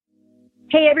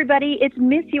Hey everybody, it's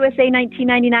Miss USA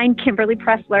 1999 Kimberly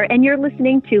Pressler, and you're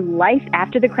listening to Life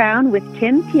After the Crown with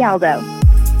Tim Tialdo.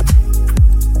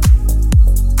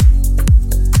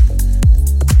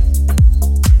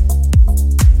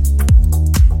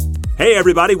 Hey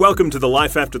everybody, welcome to the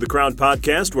Life After the Crown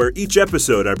podcast, where each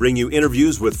episode I bring you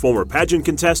interviews with former pageant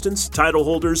contestants, title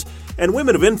holders, and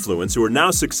women of influence who are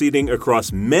now succeeding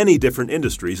across many different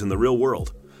industries in the real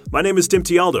world. My name is Tim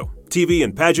Tialdo, TV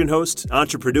and pageant host,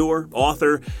 entrepreneur,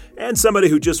 author, and somebody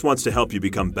who just wants to help you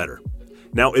become better.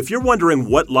 Now, if you're wondering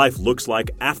what life looks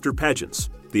like after pageants,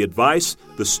 the advice,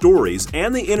 the stories,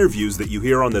 and the interviews that you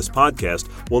hear on this podcast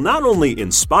will not only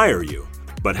inspire you,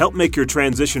 but help make your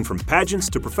transition from pageants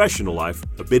to professional life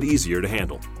a bit easier to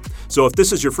handle. So if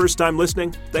this is your first time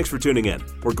listening, thanks for tuning in.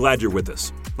 We're glad you're with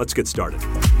us. Let's get started.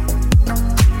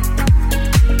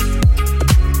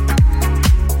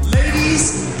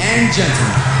 Ladies and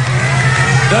gentlemen,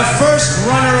 the first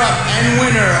runner-up and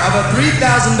winner of a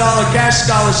 $3,000 cash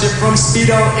scholarship from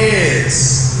Speedo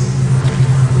is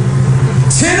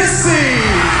Tennessee.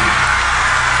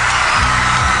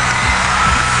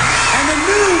 And the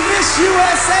new Miss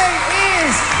USA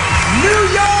is New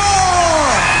York.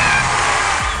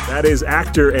 That is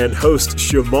actor and host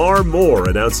Shemar Moore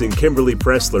announcing Kimberly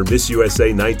Pressler Miss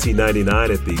USA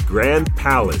 1999 at the Grand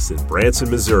Palace in Branson,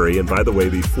 Missouri, and by the way,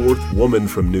 the fourth woman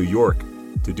from New York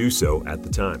to do so at the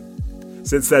time.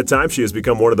 Since that time, she has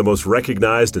become one of the most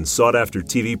recognized and sought-after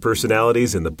TV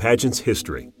personalities in the pageant's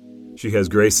history. She has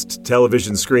graced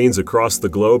television screens across the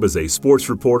globe as a sports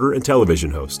reporter and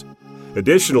television host.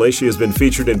 Additionally, she has been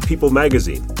featured in People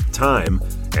magazine, Time,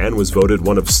 and was voted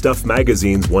one of Stuff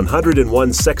magazine's 101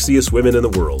 sexiest women in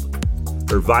the world.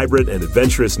 Her vibrant and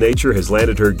adventurous nature has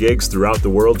landed her gigs throughout the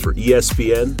world for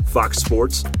ESPN, Fox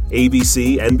Sports,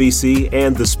 ABC, NBC,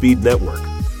 and the Speed Network.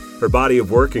 Her body of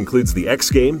work includes the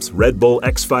X Games, Red Bull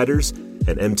X Fighters,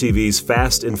 and MTV's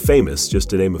Fast and Famous,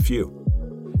 just to name a few.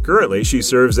 Currently, she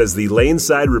serves as the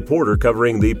laneside reporter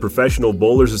covering the Professional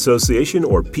Bowlers Association,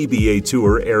 or PBA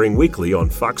Tour, airing weekly on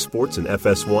Fox Sports and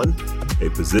FS1,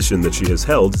 a position that she has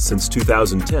held since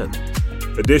 2010.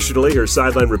 Additionally, her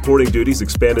sideline reporting duties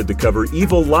expanded to cover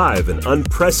Evil Live, an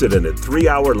unprecedented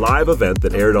 3-hour live event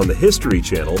that aired on the History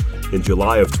Channel in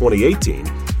July of 2018,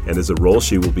 and is a role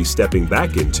she will be stepping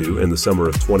back into in the summer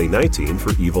of 2019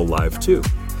 for Evil Live 2.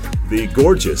 The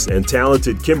gorgeous and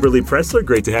talented Kimberly Pressler,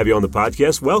 great to have you on the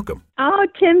podcast. Welcome. Oh,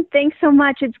 Tim, thanks so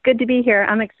much. It's good to be here.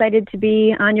 I'm excited to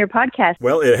be on your podcast.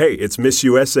 Well, hey, it's Miss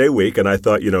USA week, and I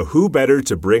thought, who better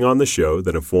to bring on the show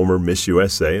than a former Miss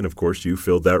USA? And, of course, you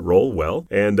filled that role well.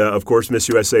 And, of course, Miss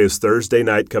USA is Thursday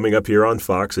night coming up here on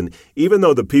Fox. And even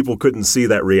though the people couldn't see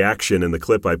that reaction in the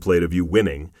clip I played of you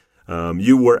winning,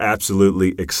 you were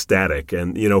absolutely ecstatic.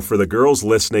 And, for the girls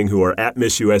listening who are at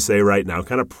Miss USA right now,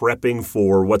 kind of prepping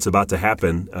for what's about to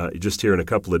happen just here in a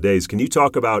couple of days, can you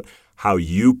talk about how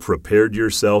you prepared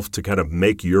yourself to kind of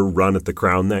make your run at the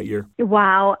crown that year?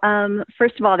 Wow.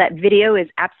 First of all, that video is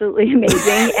absolutely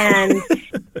amazing. And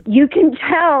you can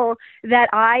tell that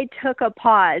I took a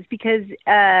pause because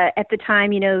at the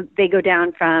time, they go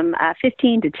down from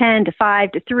 15 to 10 to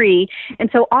 5 to 3. And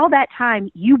so all that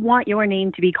time, you want your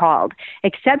name to be called,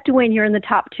 except when you're in the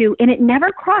top 2. And it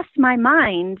never crossed my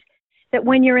mind that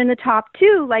when you're in the top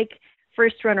 2, like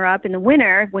first runner-up and the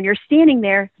winner, when you're standing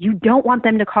there, you don't want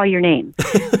them to call your name.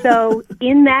 So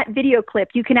in that video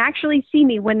clip, you can actually see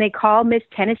me when they call Miss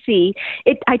Tennessee.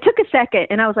 I took a second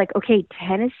and I was like, okay,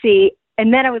 Tennessee.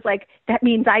 And then I was like, that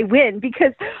means I win,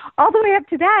 because all the way up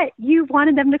to that, you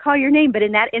wanted them to call your name. But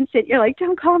in that instant, you're like,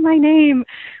 don't call my name.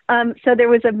 So there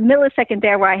was a millisecond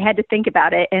there where I had to think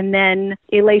about it. And then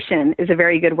elation is a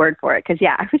very good word for it, because,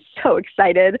 I was so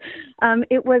excited.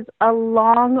 It was a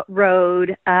long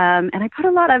road, and I put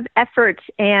a lot of effort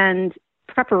and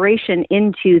preparation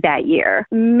into that year.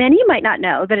 Many might not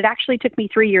know that it actually took me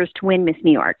 3 years to win Miss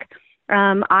New York.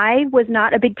 I was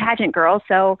not a big pageant girl,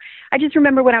 so I just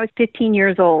remember when I was 15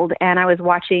 years old and I was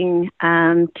watching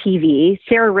TV.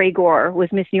 Sarah Ray Gore was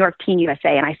Miss New York Teen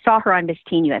USA, and I saw her on Miss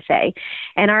Teen USA.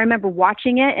 And I remember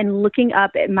watching it and looking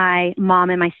up at my mom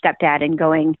and my stepdad and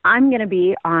going, I'm going to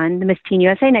be on the Miss Teen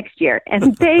USA next year.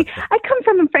 And I come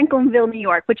from Franklinville, New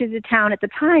York, which is a town at the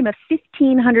time of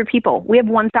 1,500 people. We have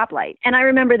one stoplight. And I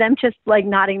remember them just like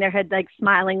nodding their head, like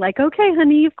smiling, like, okay,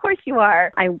 honey, of course you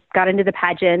are. I got into the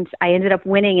pageant. I ended up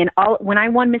winning. And when I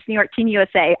won Miss New York Teen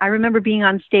USA, I remember being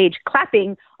on stage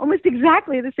clapping almost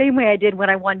exactly the same way I did when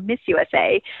I won Miss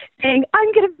USA, saying,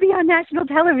 I'm going to be on national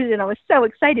television. I was so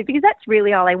excited because that's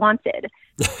really all I wanted.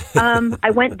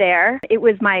 I went there. It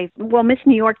was Miss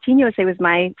New York Teen USA was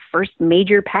my first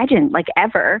major pageant, like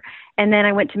ever. And then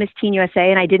I went to Miss Teen USA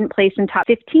and I didn't place in top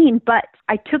 15, but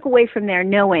I took away from there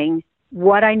knowing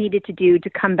what I needed to do to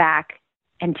come back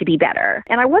and to be better.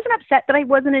 And I wasn't upset that I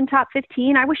wasn't in top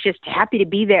 15. I was just happy to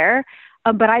be there.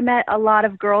 But I met a lot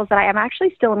of girls that I am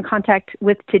actually still in contact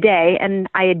with today, and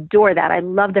I adore that. I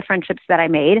love the friendships that I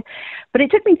made. But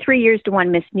it took me 3 years to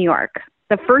win Miss New York.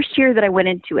 The first year that I went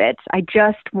into it, I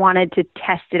just wanted to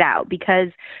test it out because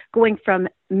going from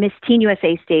Miss Teen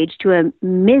USA stage to a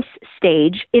Miss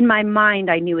stage, in my mind,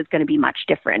 I knew it was going to be much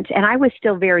different. And I was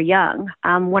still very young.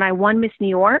 When I won Miss New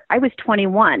York, I was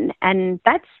 21. And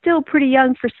that's still pretty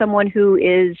young for someone who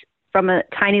is from a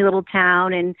tiny little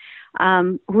town and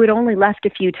who had only left a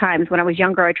few times. When I was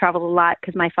younger, I traveled a lot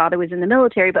because my father was in the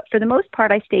military, but for the most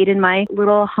part, I stayed in my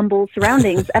little humble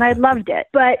surroundings and I loved it.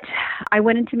 But I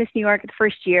went into Miss New York the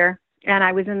first year and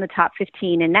I was in the top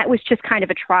 15, and that was just kind of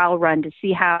a trial run to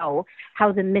see how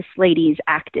the Miss ladies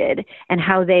acted and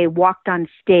how they walked on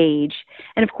stage.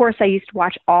 And of course, I used to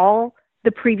watch all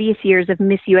the previous years of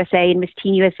Miss USA and Miss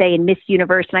Teen USA and Miss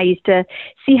Universe, and I used to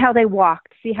see how they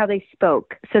walked, see how they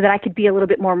spoke, so that I could be a little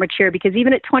bit more mature, because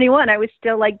even at 21, I was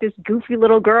still like this goofy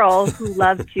little girl who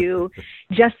loved to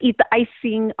just eat the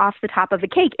icing off the top of a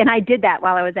cake. And I did that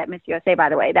while I was at Miss USA, by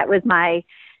the way. That was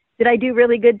did I do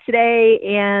really good today?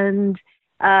 And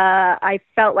I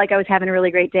felt like I was having a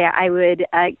really great day. I would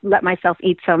let myself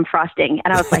eat some frosting.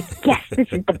 And I was like, yes, this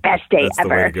is the best day That's ever.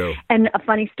 The way to go. And a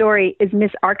funny story is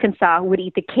Miss Arkansas would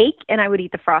eat the cake and I would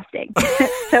eat the frosting.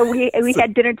 So we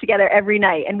had dinner together every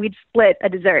night and we'd split a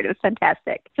dessert. It was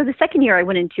fantastic. So the second year I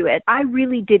went into it, I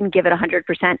really didn't give it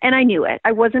 100%. And I knew it.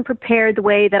 I wasn't prepared the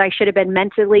way that I should have been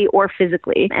mentally or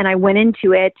physically. And I went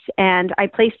into it and I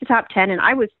placed the top 10, and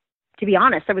to be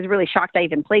honest, I was really shocked I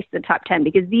even placed in the top 10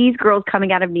 because these girls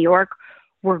coming out of New York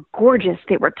were gorgeous.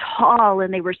 They were tall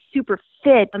and they were super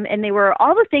fit, and they were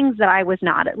all the things that I was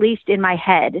not, at least in my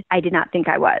head. I did not think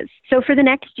I was. So for the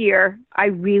next year, I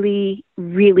really,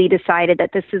 really decided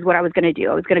that this is what I was going to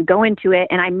do. I was going to go into it,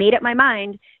 and I made up my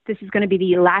mind this is going to be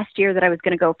the last year that I was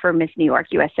going to go for Miss New York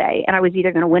USA. And I was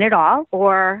either going to win it all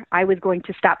or I was going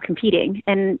to stop competing.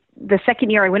 And the second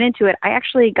year I went into it, I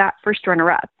actually got first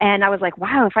runner-up. And I was like,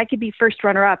 wow, if I could be first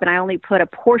runner-up and I only put a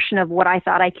portion of what I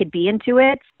thought I could be into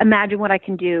it, imagine what I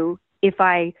can do if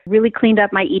I really cleaned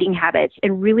up my eating habits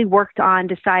and really worked on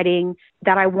deciding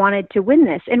that I wanted to win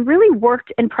this, and really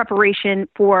worked in preparation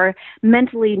for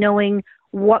mentally knowing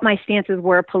what my stances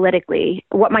were politically,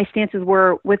 what my stances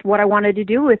were with what I wanted to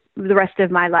do with the rest of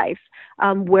my life,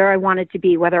 where I wanted to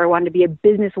be, whether I wanted to be a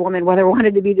businesswoman, whether I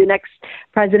wanted to be the next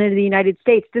president of the United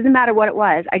States. Doesn't matter what it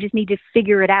was. I just need to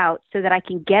figure it out so that I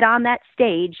can get on that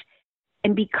stage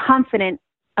and be confident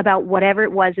about whatever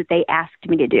it was that they asked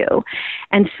me to do.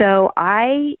 And so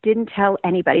I didn't tell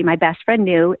anybody. My best friend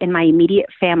knew, and my immediate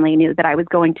family knew that I was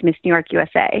going to Miss New York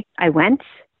USA. I went,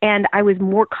 and I was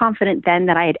more confident then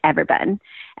than I had ever been.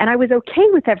 And I was okay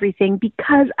with everything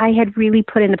because I had really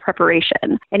put in the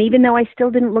preparation. And even though I still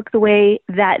didn't look the way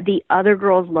that the other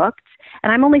girls looked,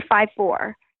 and I'm only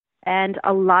 5'4", and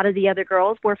a lot of the other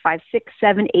girls were 5'6",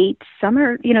 7', 8", some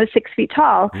are, 6 feet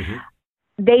tall. Mm-hmm.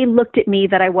 They looked at me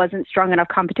that I wasn't strong enough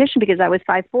competition because I was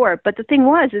 5'4". But the thing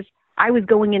is I was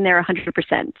going in there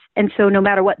 100%. And so no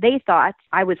matter what they thought,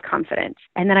 I was confident.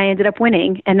 And then I ended up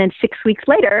winning. And then 6 weeks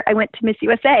later, I went to Miss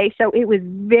USA. So it was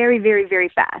very, very, very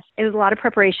fast. It was a lot of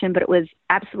preparation, but it was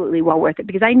absolutely well worth it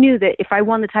because I knew that if I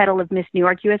won the title of Miss New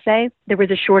York USA, there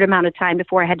was a short amount of time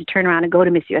before I had to turn around and go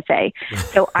to Miss USA.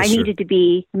 So I Sure. needed to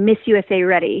be Miss USA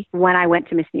ready when I went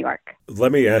to Miss New York.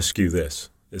 Let me ask you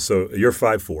this. So you're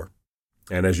 5'4".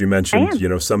 And as you mentioned,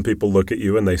 some people look at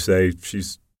you and they say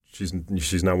she's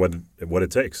not what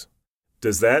it takes.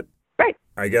 Does that, right?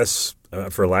 I guess,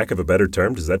 for lack of a better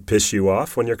term, does that piss you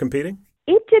off when you're competing?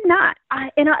 It did not.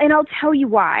 And I'll tell you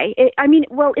why.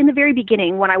 In the very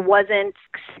beginning, when I wasn't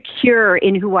secure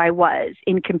in who I was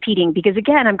in competing, because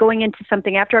again, I'm going into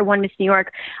something after I won Miss New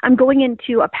York, I'm going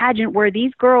into a pageant where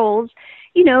these girls,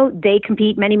 they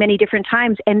compete many, many different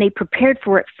times, and they prepared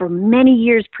for it for many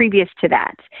years previous to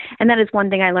that. And that is one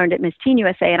thing I learned at Miss Teen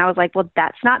USA. And I was like, well,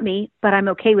 that's not me, but I'm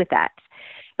okay with that.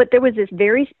 But there was this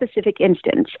very specific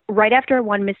instance. Right after I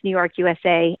won Miss New York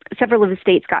USA, several of the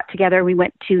states got together. We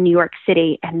went to New York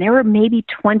City, and there were maybe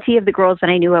 20 of the girls that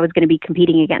I knew I was going to be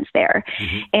competing against there.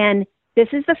 Mm-hmm. And this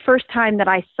is the first time that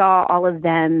I saw all of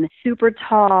them super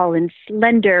tall and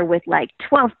slender with like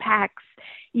 12 packs,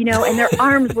 and their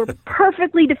arms were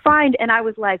perfectly defined. And I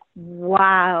was like,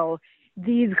 wow,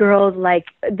 these girls,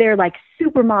 they're like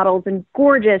supermodels and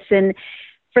gorgeous. And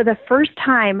for the first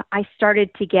time, I started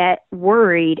to get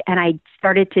worried and I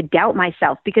started to doubt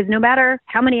myself because no matter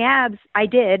how many abs I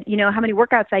did, how many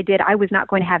workouts I did, I was not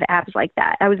going to have abs like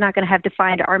that. I was not going to have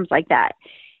defined arms like that.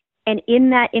 And in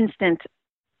that instant,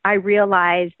 I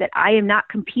realized that I am not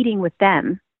competing with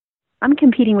them. I'm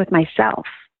competing with myself.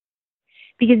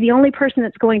 Because the only person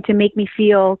that's going to make me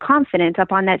feel confident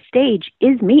up on that stage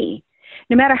is me.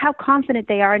 No matter how confident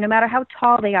they are, no matter how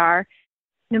tall they are,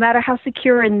 no matter how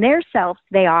secure in their self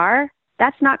they are,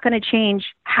 that's not going to change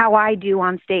how I do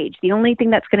on stage. The only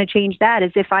thing that's going to change that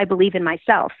is if I believe in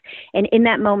myself. And in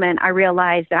that moment, I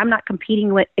realized that I'm not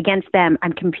competing against them.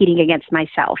 I'm competing against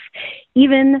myself.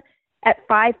 Even at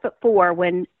 5'4",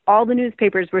 when all the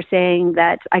newspapers were saying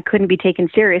that I couldn't be taken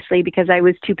seriously because I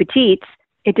was too petite,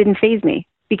 it didn't faze me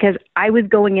because I was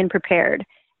going in prepared.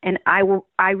 And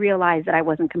I realized that I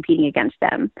wasn't competing against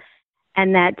them.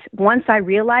 And that once I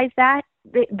realized that,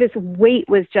 this weight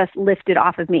was just lifted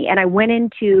off of me. And I went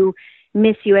into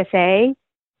Miss USA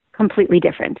completely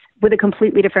different, with a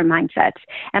completely different mindset.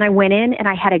 And I went in and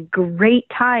I had a great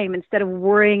time instead of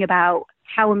worrying about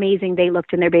how amazing they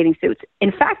looked in their bathing suits.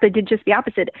 In fact, I did just the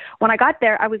opposite. When I got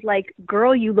there, I was like,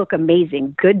 girl, you look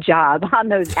amazing. Good job on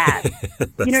those abs.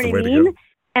 You know what I mean?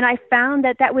 And I found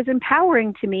that that was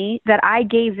empowering to me, that I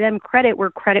gave them credit where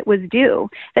credit was due.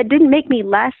 That didn't make me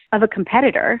less of a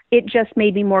competitor. It just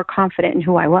made me more confident in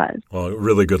who I was. Well, a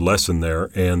really good lesson there.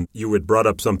 And you had brought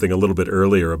up something a little bit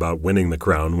earlier about winning the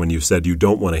crown when you said you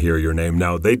don't want to hear your name.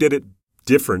 Now, they did it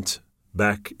different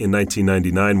back in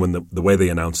 1999 when the way they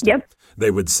announced it.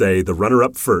 They would say the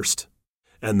runner-up first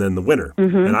and then the winner.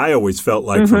 And I always felt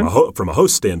like from a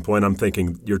host standpoint, I'm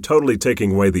thinking you're totally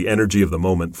taking away the energy of the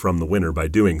moment from the winner by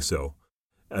doing so.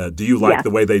 Do you like the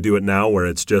way they do it now where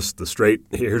it's just the straight,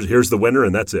 here's the winner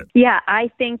and that's it? Yeah, I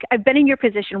think I've been in your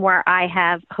position where I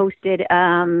have hosted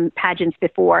pageants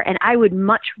before, and I would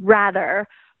much rather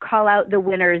call out the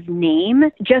winner's name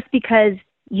just because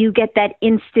you get that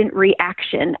instant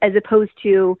reaction as opposed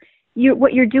to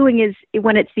what you're doing is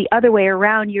when it's the other way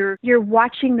around, you're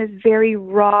watching this very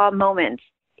raw moment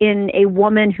in a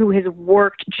woman who has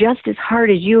worked just as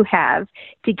hard as you have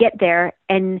to get there.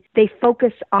 And they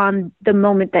focus on the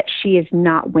moment that she is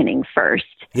not winning first.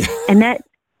 And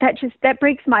that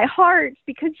breaks my heart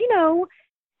because,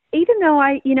 even though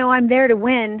I'm there to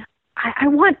win, I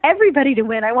want everybody to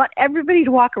win. I want everybody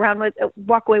to walk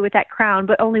away with that crown,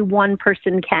 but only one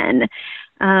person can.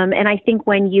 And I think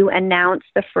when you announce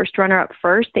the first runner-up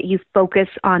first, that you focus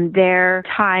on their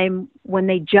time when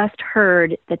they just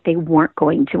heard that they weren't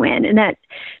going to win. And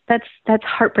that's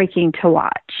heartbreaking to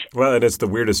watch. Well, and it's the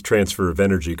weirdest transfer of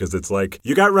energy because it's like,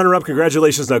 you got runner-up,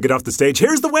 congratulations, now get off the stage.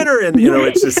 Here's the winner. And,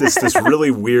 it's just this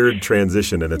really weird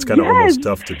transition, and it's kind of almost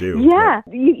tough to do. Yeah,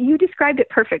 you described it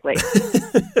perfectly.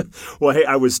 Well, hey,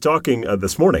 I was talking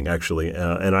this morning, actually,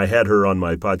 and I had her on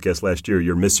my podcast last year,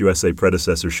 your Miss USA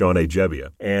predecessor, Shawnee Jebbia.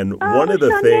 And one of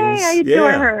the things, I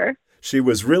adore her. She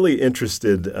was really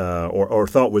interested or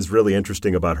thought was really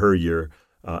interesting about her year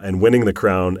and winning the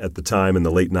crown at the time in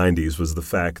the late 90s was the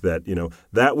fact that,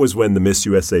 that was when the Miss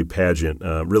USA pageant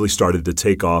really started to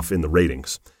take off in the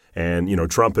ratings. And,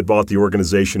 Trump had bought the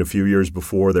organization a few years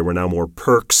before. There were now more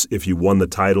perks if you won the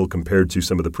title compared to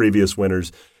some of the previous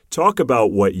winners. Talk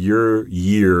about what your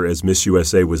year as Miss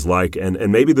USA was like and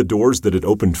maybe the doors that it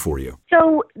opened for you.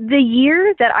 So the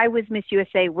year that I was Miss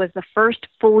USA was the first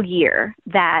full year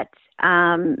that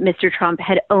Mr. Trump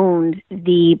had owned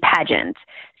the pageant.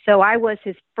 So I was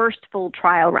his first full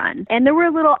trial run. And there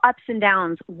were little ups and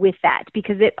downs with that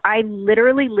because I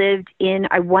literally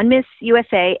I won Miss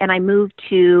USA and I moved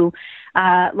to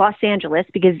Los Angeles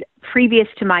because previous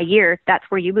to my year, that's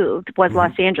where you moved, was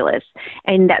Los Angeles.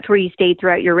 And that's where you stayed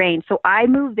throughout your reign. So I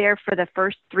moved there for the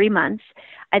first 3 months.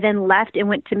 I then left and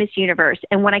went to Miss Universe.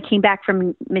 And when I came back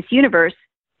from Miss Universe,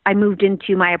 I moved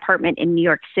into my apartment in New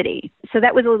York City. So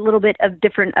that was a little bit of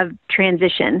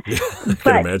transition. I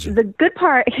can imagine. The good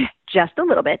part, just a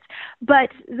little bit,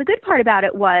 but the good part about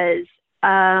it was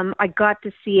I got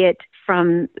to see it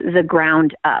from the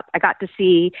ground up. I got to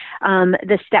see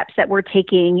the steps that we're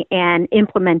taking and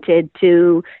implemented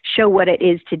to show what it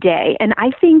is today. And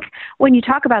I think when you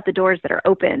talk about the doors that are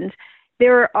opened,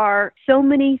 there are so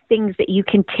many things that you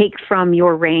can take from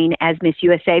your reign as Miss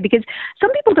USA because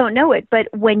some people don't know it, but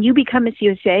when you become Miss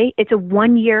USA, it's a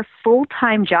 1-year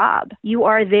full-time job. You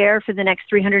are there for the next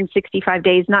 365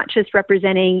 days, not just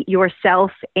representing yourself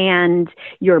and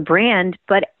your brand,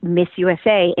 but Miss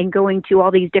USA and going to all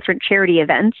these different charity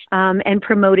events and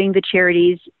promoting the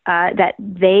charities that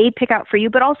they pick out for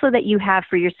you, but also that you have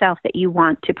for yourself that you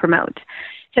want to promote.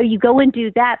 So you go and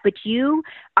do that, but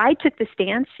I took the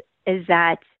stance is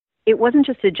that it wasn't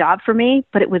just a job for me,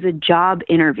 but it was a job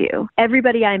interview.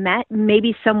 Everybody I met,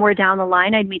 maybe somewhere down the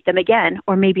line, I'd meet them again,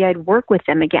 or maybe I'd work with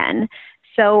them again.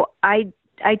 So I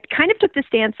kind of took the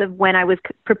stance of when I was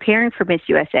preparing for Miss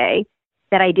USA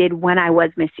that I did when I was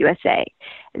Miss USA,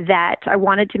 that I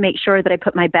wanted to make sure that I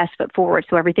put my best foot forward.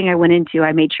 So everything I went into,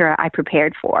 I made sure I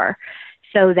prepared for,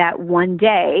 so that one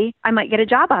day I might get a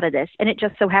job out of this. And it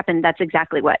just so happened that's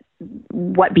exactly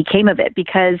what became of it.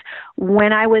 Because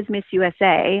when I was Miss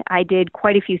USA, I did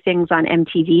quite a few things on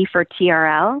MTV for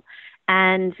TRL.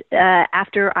 And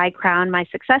after I crowned my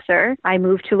successor, I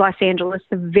moved to Los Angeles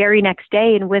the very next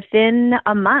day. And within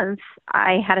a month,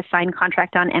 I had a signed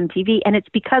contract on MTV. And it's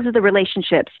because of the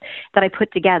relationships that I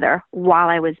put together while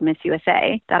I was Miss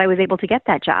USA that I was able to get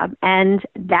that job. And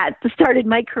that started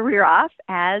my career off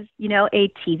as,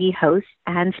 a TV host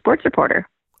and sports reporter.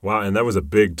 Wow, and that was a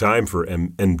big time for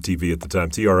MTV at the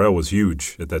time. TRL was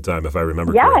huge at that time, if I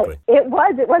remember correctly. Yeah, it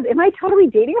was. Am I totally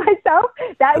dating myself?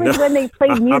 That was when they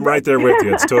played music. I'm right there with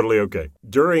you. It's totally okay.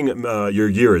 During your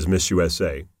year as Miss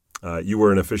USA, you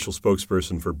were an official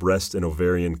spokesperson for breast and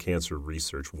ovarian cancer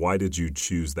research. Why did you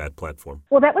choose that platform?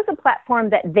 Well, that was a platform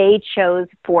that they chose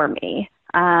for me.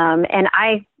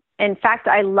 In fact,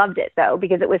 I loved it, though,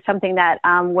 because it was something that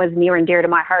was near and dear to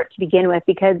my heart to begin with,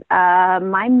 because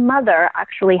my mother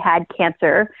actually had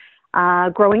cancer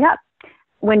growing up.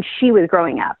 When she was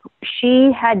growing up,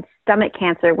 she had stomach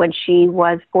cancer when she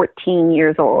was 14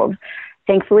 years old.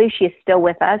 Thankfully, she is still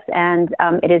with us, and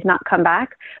it has not come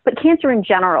back. But cancer in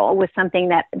general was something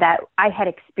that I had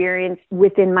experienced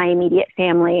within my immediate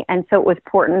family, and so it was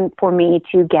important for me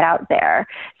to get out there.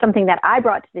 Something that I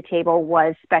brought to the table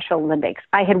was Special Olympics.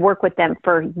 I had worked with them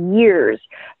for years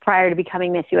prior to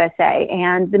becoming Miss USA,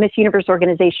 and the Miss Universe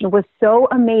organization was so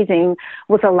amazing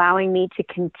with allowing me to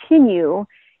continue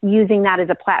using that as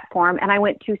a platform. And I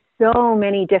went to so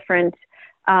many different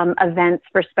events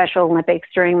for Special Olympics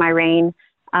during my reign,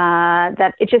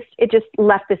 that it just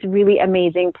left this really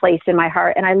amazing place in my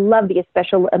heart. And I love the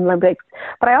Special Olympics,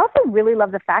 but I also really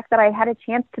love the fact that I had a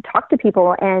chance to talk to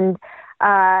people and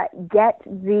get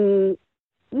the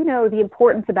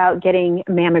importance about getting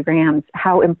mammograms,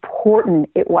 how important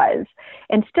it was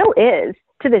and still is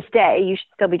to this day. You should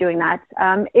still be doing that.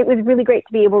 It was really great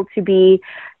to be able to be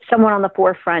someone on the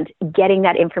forefront, getting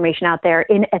that information out there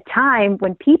in a time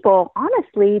when people,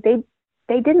 honestly,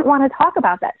 they didn't want to talk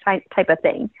about that type of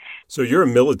thing. So you're a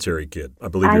military kid. I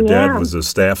believe your dad was a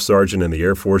staff sergeant in the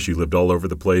Air Force. You lived all over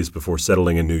the place before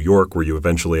settling in New York, where you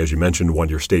eventually, as you mentioned, won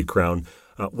your state crown.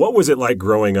 What was it like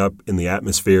growing up in the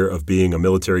atmosphere of being a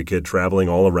military kid, traveling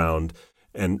all around?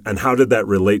 And how did that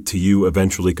relate to you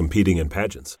eventually competing in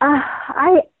pageants?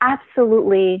 I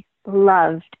absolutely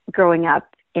loved growing up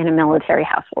in a military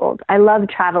household. I loved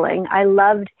traveling. I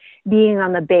loved being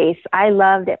on the base. I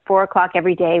loved at 4:00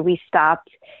 every day we stopped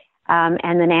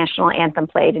and the national anthem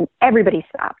played and everybody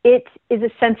stopped. It is a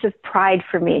sense of pride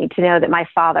for me to know that my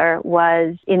father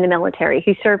was in the military.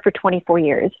 He served for 24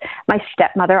 years. My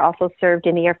stepmother also served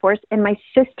in the Air Force, and my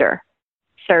sister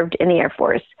served in the Air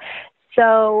Force.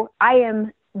 So I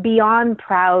am beyond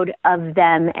proud of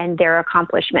them and their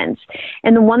accomplishments.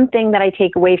 And the one thing that I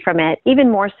take away from it, even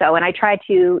more so, and I try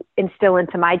to instill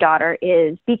into my daughter,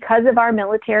 is because of our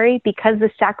military, because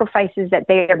the sacrifices that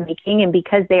they are making, and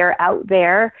because they are out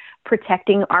there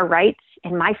protecting our rights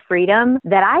and my freedom,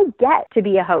 that I get to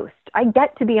be a host. I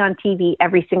get to be on TV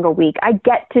every single week. I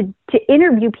get to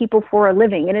interview people for a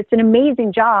living, and it's an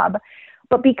amazing job.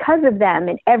 But because of them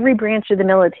in every branch of the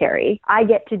military, I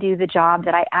get to do the job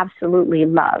that I absolutely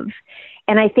love.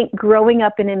 And I think growing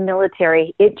up in the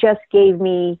military, it gave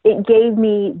me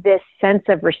this sense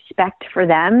of respect for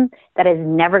them that has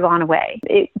never gone away.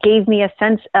 It gave me a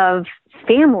sense of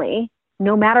family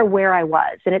no matter where I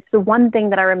was. And it's the one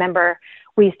thing that I remember.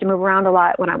 We used to move around a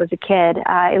lot when I was a kid.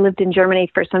 I lived in Germany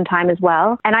for some time as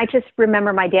well. And I just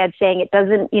remember my dad saying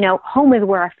home is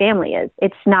where our family is.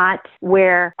 It's not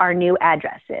where our new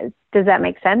address is. Does that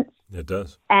make sense? It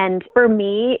does. And for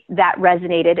me, that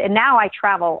resonated. And now I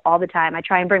travel all the time. I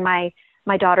try and bring my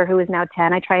daughter, who is now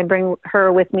 10, I try and bring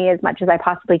her with me as much as I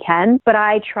possibly can. But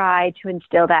I try to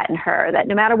instill that in her, that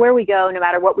no matter where we go, no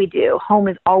matter what we do, home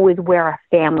is always where our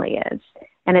family is.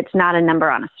 And it's not a number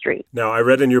on a street. Now, I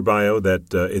read in your bio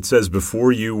that it says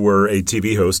before you were a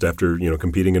TV host, after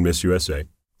competing in Miss USA,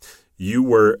 you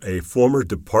were a former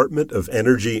Department of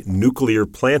Energy nuclear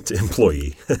plant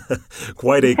employee.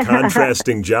 Quite a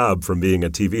contrasting job from being a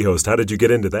TV host. How did you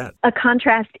get into that? A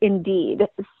contrast indeed.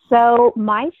 So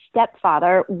my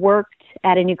stepfather worked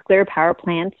at a nuclear power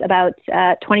plant about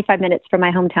 25 minutes from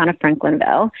my hometown of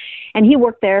Franklinville. And he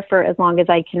worked there for as long as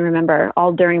I can remember,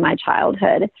 all during my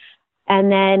childhood.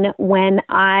 And then when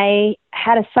I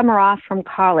had a summer off from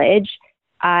college,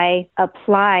 I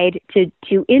applied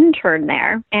to intern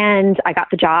there, and I got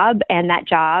the job, and that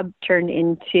job turned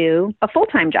into a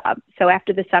full-time job. So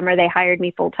after the summer, they hired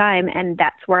me full-time, and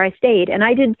that's where I stayed. And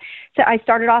so I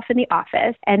started off in the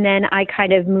office, and then I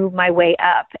kind of moved my way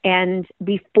up. And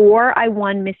before I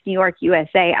won Miss New York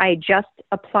USA, I just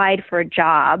applied for a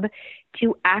job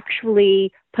to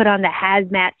actually put on the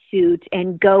hazmat suit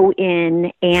and go in,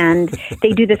 and they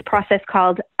do this process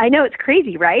called, I know it's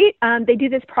crazy, right? They do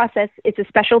this process. It's a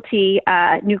specialty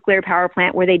nuclear power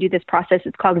plant where they do this process.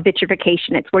 It's called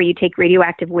vitrification. It's where you take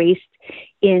radioactive waste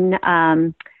in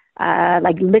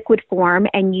like liquid form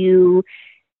and you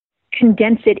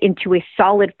condense it into a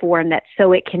solid form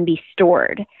so it can be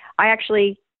stored. I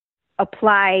actually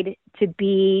applied to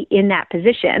be in that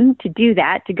position, to do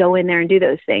that, to go in there and do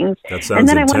those things. That sounds and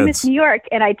then intense. I won Miss New York,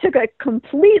 and I took a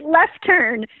complete left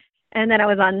turn, and then I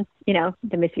was on,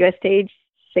 the Miss US stage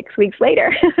 6 weeks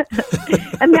later.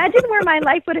 Imagine where my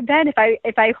life would have been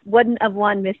if I wouldn't have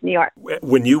won Miss New York.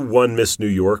 When you won Miss New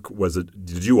York,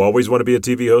 did you always want to be a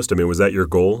TV host? I mean, was that your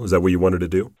goal? Is that what you wanted to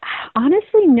do?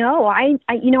 Honestly, no. I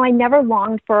never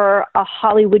longed for a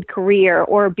Hollywood career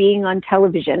or being on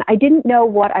television. I didn't know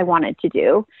what I wanted to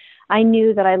do. I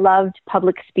knew that I loved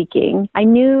public speaking. I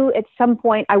knew at some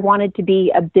point I wanted to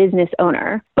be a business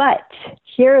owner. But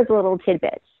here's a little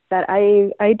tidbit that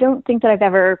I don't think that I've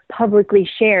ever publicly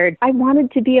shared. I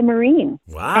wanted to be a Marine.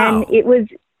 Wow. And it was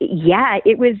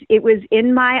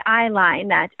in my eye line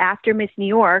that after Miss New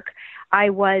York, I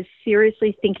was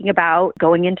seriously thinking about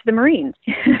going into the Marines.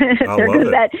 There goes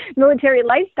that military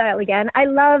lifestyle again. I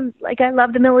love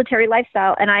the military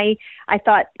lifestyle, and I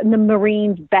thought the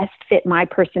Marines best fit my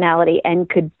personality and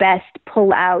could best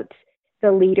pull out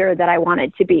the leader that I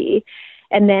wanted to be.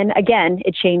 And then again,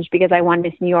 it changed because I won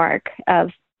Miss New York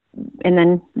and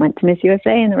then went to Miss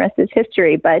USA, and the rest is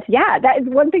history. But yeah, that is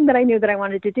one thing that I knew that I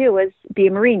wanted to do was be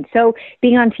a Marine. So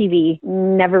being on TV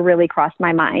never really crossed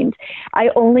my mind. I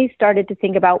only started to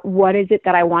think about what is it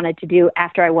that I wanted to do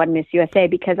after I won Miss USA,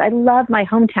 because I love my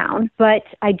hometown, but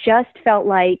I just felt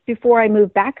like before I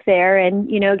moved back there and,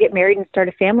 get married and start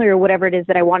a family or whatever it is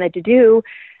that I wanted to do,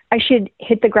 I should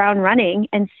hit the ground running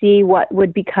and see what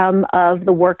would become of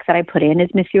the work that I put in as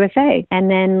Miss USA.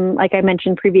 And then, like I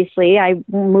mentioned previously, I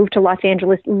moved to Los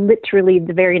Angeles literally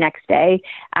the very next day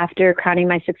after crowning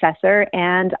my successor,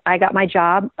 and I got my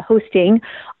job hosting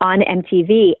on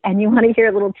MTV. And you want to hear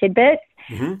a little tidbit?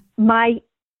 Mm-hmm.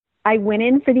 I went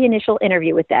in for the initial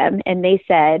interview with them, and they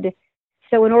said,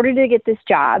 so in order to get this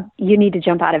job, you need to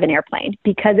jump out of an airplane,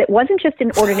 because it wasn't just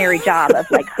an ordinary job of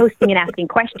like hosting and asking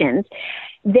questions.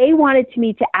 They wanted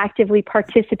me to actively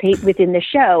participate within the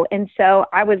show. And so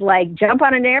I was like, jump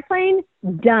on an airplane?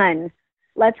 Done.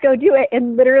 Let's go do it.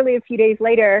 And literally a few days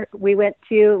later, we went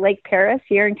to Lake Paris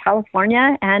here in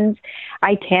California, and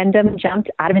I tandem jumped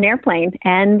out of an airplane,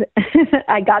 and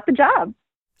I got the job.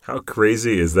 How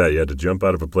crazy is that? You had to jump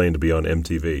out of a plane to be on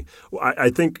MTV. Well, I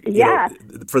think,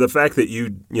 for the fact that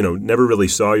you never really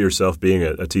saw yourself being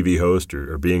a TV host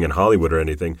or being in Hollywood or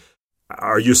anything,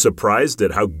 are you surprised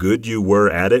at how good you were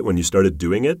at it when you started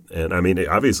doing it? And I mean,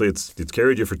 obviously it's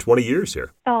carried you for 20 years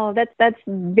here. Oh, that's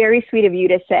very sweet of you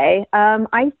to say.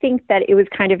 I think that it was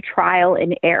kind of trial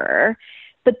and error.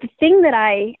 But the thing that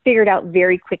I figured out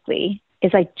very quickly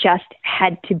is I just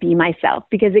had to be myself,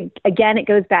 because it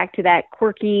goes back to that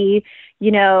quirky,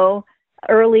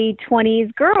 early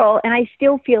 20s girl. And I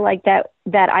still feel like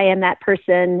that I am that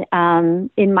person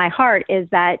in my heart, is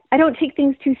that I don't take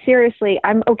things too seriously.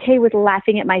 I'm okay with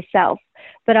laughing at myself.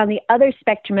 But on the other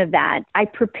spectrum of that, I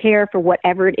prepare for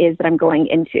whatever it is that I'm going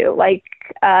into. Like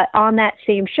on that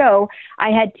same show, I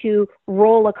had to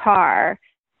roll a car.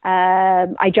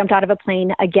 I jumped out of a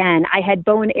plane again. I had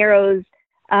bow and arrows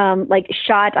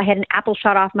shot. I had an apple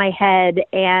shot off my head,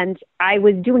 and I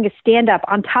was doing a stand-up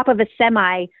on top of a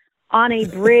semi on a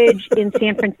bridge in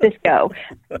San Francisco.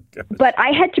 But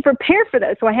I had to prepare for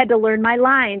those. So I had to learn my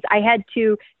lines. I had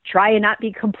to try and not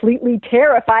be completely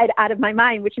terrified out of my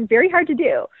mind, which is very hard to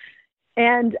do.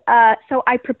 And so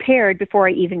I prepared before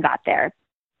I even got there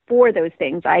for those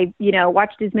things. I,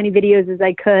 watched as many videos as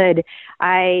I could.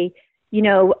 I,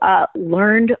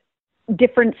 learned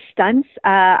different stunts.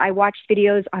 I watched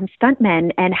videos on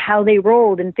stuntmen and how they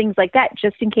rolled and things like that,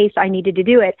 just in case I needed to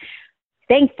do it.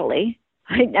 Thankfully,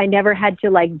 I never had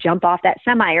to jump off that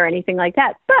semi or anything like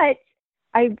that. But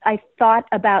I thought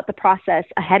about the process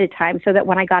ahead of time so that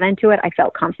when I got into it, I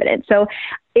felt confident. So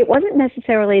it wasn't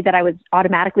necessarily that I was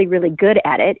automatically really good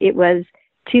at it. It was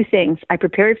two things. I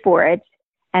prepared for it,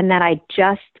 and then I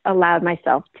just allowed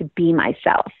myself to be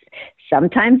myself.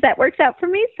 Sometimes that works out for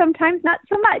me, sometimes not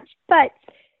so much. But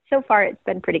so far, it's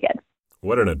been pretty good.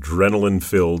 What an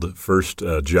adrenaline-filled first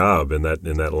job in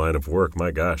that line of work. My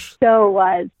gosh. So it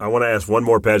was. I want to ask one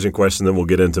more pageant question, then we'll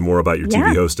get into more about your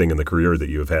TV hosting and the career that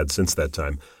you have had since that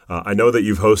time. I know that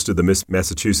you've hosted the Miss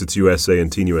Massachusetts USA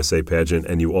and Teen USA pageant,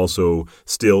 and you also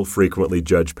still frequently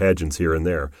judge pageants here and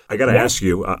there. I got to ask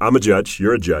you, I'm a judge,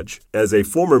 you're a judge. As a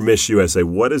former Miss USA,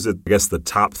 what is it, I guess, the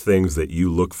top things that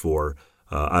you look for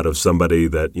out of somebody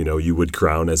that, you would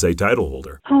crown as a title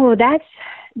holder? Oh,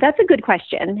 that's a good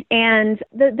question. And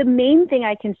the main thing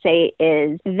I can say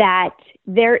is that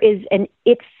there is an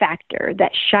it factor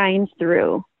that shines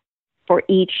through for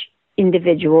each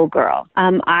individual girl.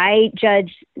 I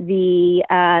judged the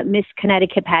Miss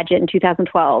Connecticut pageant in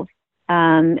 2012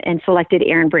 and selected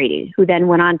Erin Brady, who then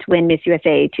went on to win Miss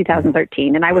USA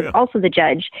 2013. And I was also the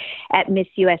judge at Miss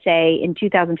USA in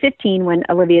 2015 when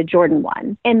Olivia Jordan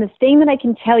won. And the thing that I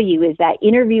can tell you is that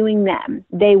interviewing them,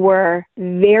 they were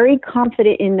very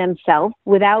confident in themselves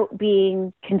without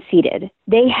being conceited.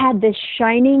 They had this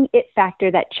shining it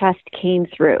factor that just came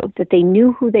through, that they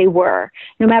knew who they were.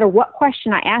 No matter what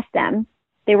question I asked them,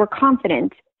 they were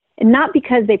confident. And not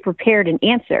because they prepared an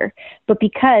answer, but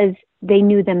because they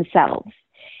knew themselves.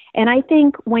 And I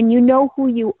think when you know who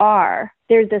you are,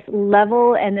 there's this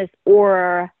level and this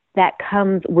aura that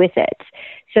comes with it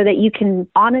so that you can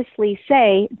honestly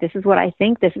say, this is what I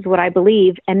think, this is what I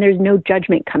believe, and there's no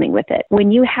judgment coming with it.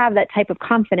 When you have that type of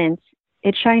confidence,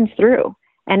 it shines through.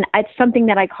 And it's something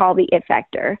that I call the it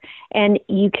factor. And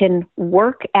you can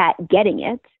work at getting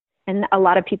it. And a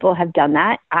lot of people have done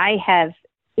that. I have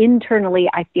internally,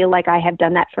 I feel like I have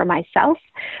done that for myself,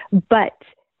 but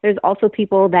there's also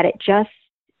people that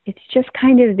it's just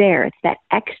kind of there. It's that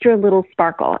extra little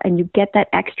sparkle, and you get that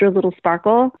extra little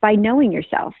sparkle by knowing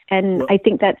yourself. And I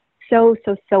think that's so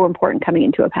important coming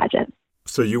into a pageant.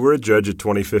 So you were a judge at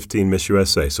 2015 Miss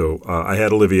USA. So I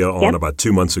had Olivia on about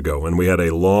 2 months ago, and we had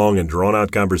a long and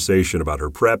drawn-out conversation about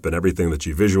her prep and everything that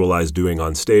she visualized doing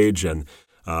on stage and,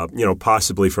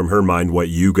 possibly from her mind what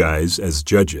you guys as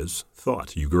judges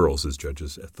thought, you girls as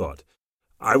judges thought.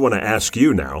 I want to ask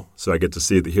you now, so I get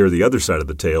to hear the other side of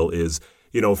the tale, is,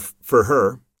 for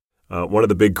her, one of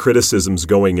the big criticisms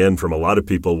going in from a lot of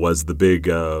people was the big,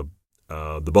 the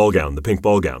ball gown, the pink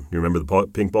ball gown. You remember the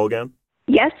pink ball gown?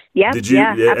 Yes. Did you,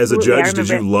 as a judge, did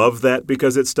you it. love that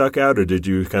because it stuck out, or did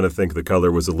you kind of think the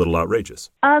color was a little outrageous?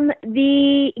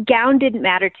 The gown didn't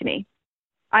matter to me.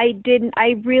 I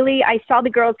saw the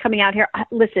girls coming out here.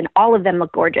 Listen, all of them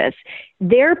look gorgeous.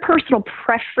 Their personal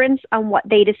preference on what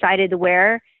they decided to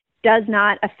wear does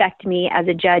not affect me as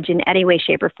a judge in any way,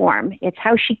 shape, or form. It's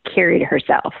how she carried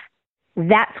herself.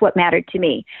 That's what mattered to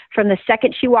me. From the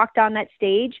second she walked on that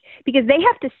stage, because they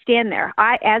have to stand there.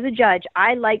 As a judge,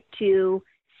 I like to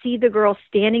see the girl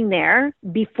standing there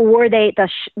before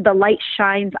the light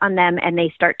shines on them and they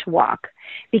start to walk.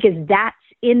 Because that's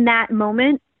in that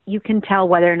moment, you can tell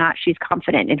whether or not she's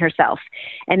confident in herself.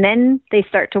 And then they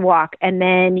start to walk, and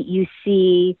then you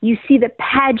see the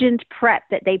pageant prep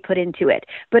that they put into it.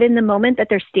 But in the moment that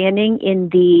they're standing in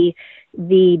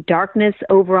the darkness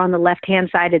over on the left-hand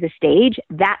side of the stage,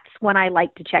 that's when I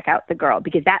like to check out the girl,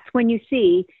 because that's when you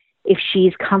see if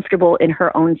she's comfortable in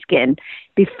her own skin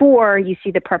before you see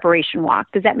the preparation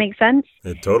walk. Does that make sense?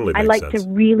 It totally makes sense. I like to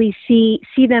really see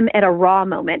them at a raw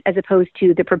moment as opposed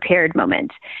to the prepared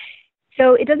moment.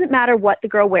 So it doesn't matter what the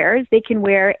girl wears. They can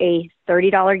wear a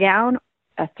 $30 gown,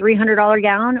 a $300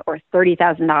 gown, or a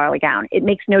 $30,000 gown. It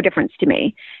makes no difference to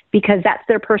me because that's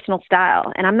their personal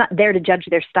style. And I'm not there to judge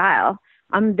their style.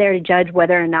 I'm there to judge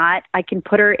whether or not I can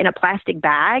put her in a plastic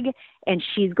bag and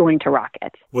she's going to rock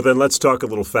it. Well, then let's talk a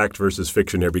little fact versus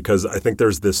fiction here, because I think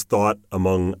there's this thought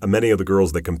among many of the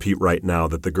girls that compete right now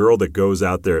that the girl that goes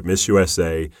out there at Miss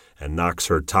USA and knocks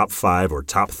her top 5 or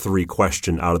top 3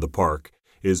 question out of the park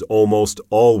is almost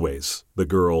always the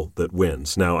girl that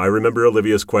wins. Now, I remember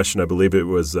Olivia's question. I believe it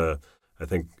was,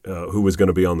 who was going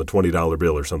to be on the $20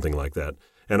 bill or something like that.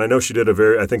 And I know she had a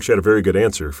very good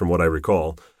answer from what I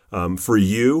recall. For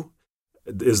you,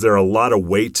 is there a lot of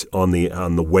weight on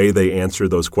the way they answer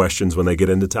those questions when they get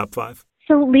into top 5?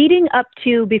 So leading up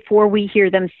to before we hear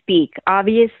them speak,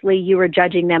 obviously you are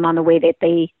judging them on the way that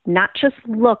they not just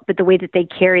look, but the way that they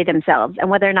carry themselves and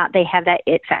whether or not they have that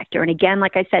it factor. And again,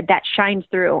 like I said, that shines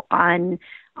through on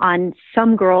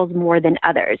some girls more than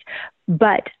others.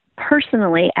 But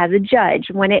personally, as a judge,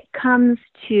 when it comes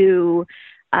to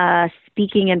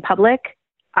speaking in public,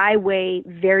 I weigh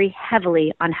very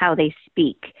heavily on how they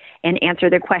speak and answer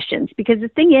their questions. Because the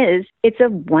thing is, it's a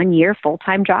 1-year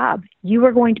full-time job. You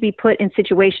are going to be put in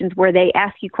situations where they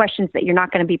ask you questions that you're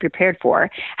not going to be prepared for.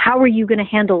 How are you going to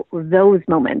handle those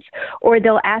moments? Or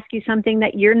they'll ask you something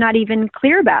that you're not even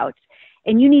clear about.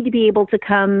 And you need to be able to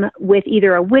come with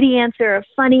either a witty answer, a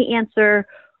funny answer,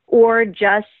 or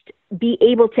just be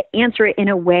able to answer it in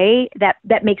a way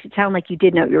that makes it sound like you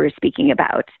did know what you were speaking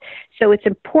about. So it's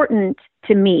important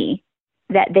to me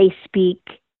that they speak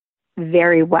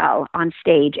very well on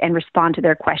stage and respond to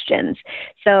their questions.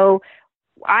 So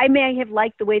I may have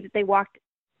liked the way that they walked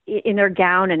in their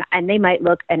gown, and they might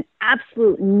look an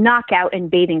absolute knockout in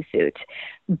bathing suit.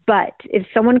 But if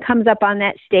someone comes up on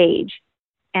that stage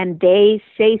and they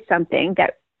say something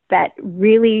that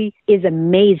really is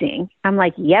amazing, I'm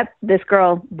like, yep, this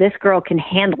girl can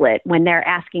handle it when they're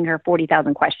asking her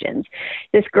 40,000 questions.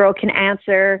 This girl can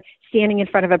answer standing in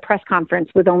front of a press conference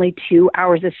with only 2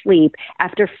 hours of sleep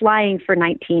after flying for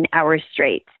 19 hours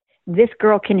straight. This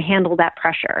girl can handle that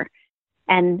pressure.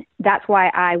 And that's why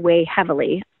I weigh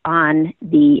heavily on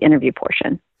the interview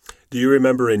portion. Do you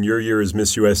remember in your year as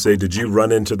Miss USA, did you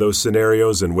run into those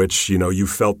scenarios in which, you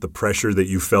felt the pressure that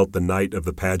you felt the night of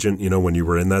the pageant, when you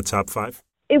were in that top 5?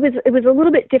 It was a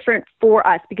little bit different for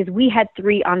us because we had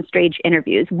 3 on-stage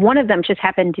interviews. One of them just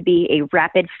happened to be a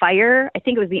rapid fire. I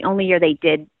think it was the only year they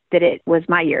did that. It was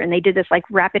my year. And they did this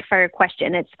rapid fire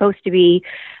question. It's supposed to be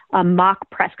a mock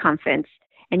press conference.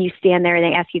 And you stand there and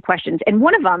they ask you questions. And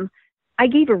one of them, I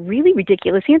gave a really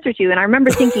ridiculous answer to. And I remember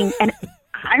thinking,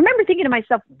 to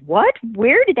myself, what?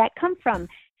 Where did that come from?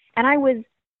 And I was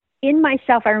in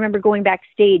myself. I remember going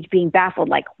backstage being baffled,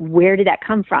 where did that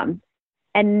come from?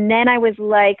 And then I was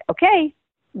like, okay,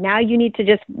 now you need to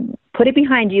just put it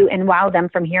behind you and wow them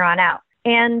from here on out.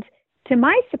 And to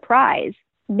my surprise,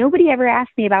 nobody ever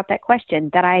asked me about that question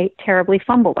that I terribly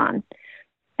fumbled on.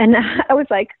 And I was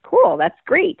like, cool, that's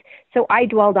great. So I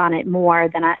dwelled on it more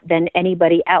than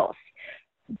anybody else.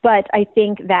 But I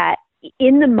think that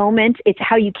in the moment, it's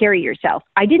how you carry yourself.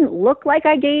 I didn't look after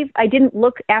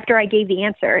I gave the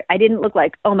answer. I didn't look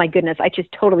like, oh my goodness, I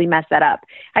just totally messed that up.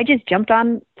 I just jumped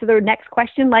on to the next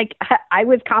question. Like I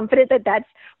was confident that that's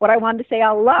what I wanted to say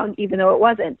all along, even though it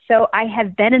wasn't. So I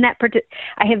have been in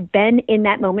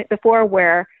that moment before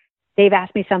where they've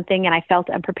asked me something and I felt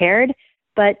unprepared,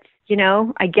 but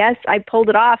I guess I pulled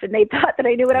it off and they thought that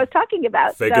I knew what I was talking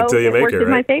about. Fake it till you make it, worked in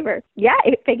my favor. Yeah,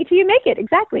 fake it till you make it.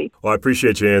 Exactly. Well, I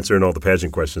appreciate you answering all the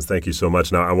pageant questions. Thank you so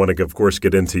much. Now, I want to, of course,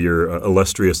 get into your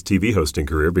illustrious TV hosting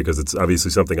career because it's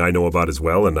obviously something I know about as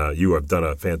well. And you have done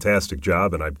a fantastic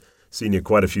job and I've seen you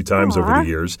quite a few times over the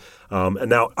years. And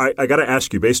now I got to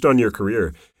ask you, based on your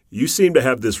career, you seem to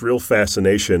have this real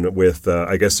fascination with,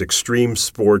 extreme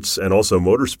sports and also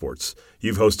motorsports.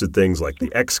 You've hosted things like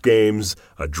the X Games,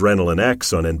 Adrenaline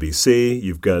X on NBC.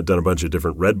 You've done a bunch of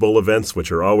different Red Bull events,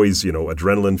 which are always,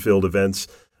 adrenaline-filled events,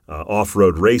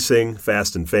 off-road racing,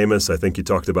 Fast and Famous. I think you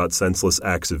talked about Senseless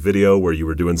Acts of Video, where you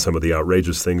were doing some of the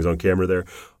outrageous things on camera there.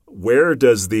 Where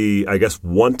does the,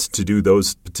 want to do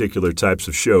those particular types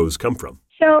of shows come from?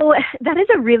 So that is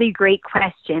a really great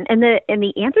question. And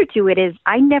the answer to it is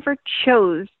I never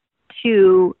chose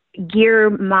to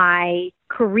gear my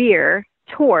career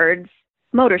towards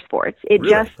motorsports.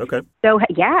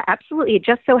 Yeah, absolutely. It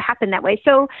just so happened that way.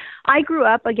 So I grew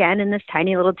up again in this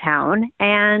tiny little town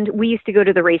and we used to go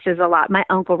to the races a lot. My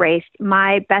uncle raced,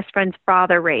 my best friend's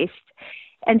father raced.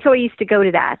 And so I used to go to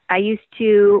that. I used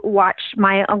to watch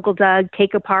my Uncle Doug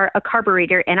take apart a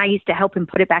carburetor, and I used to help him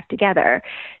put it back together.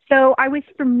 So I was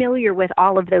familiar with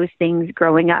all of those things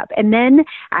growing up. And then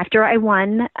after I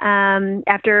won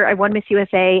Miss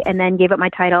USA and then gave up my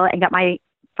title and got my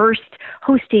first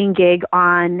hosting gig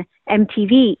on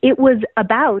MTV, it was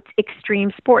about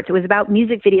extreme sports. It was about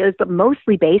music videos, but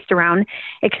mostly based around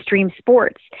extreme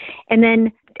sports. And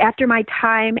then after my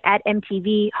time at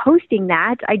MTV hosting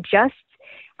that,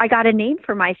 I got a name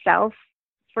for myself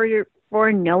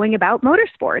for knowing about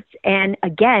motorsports. And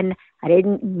again, I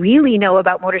didn't really know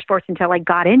about motorsports until I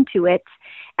got into it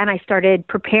and I started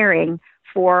preparing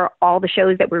for all the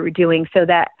shows that we were doing so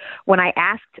that when I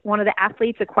asked one of the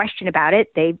athletes a question about it,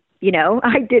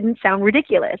 I didn't sound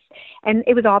ridiculous. And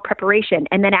it was all preparation.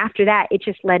 And then after that, it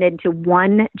just led into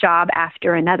one job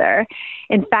after another.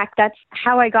 In fact, that's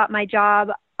how I got my job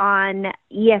on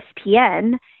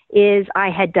ESPN. Is I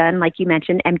had done, like you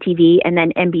mentioned, MTV and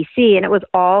then NBC, and it was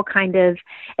all kind of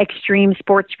extreme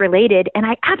sports related. And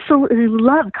I absolutely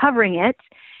loved covering it.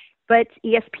 But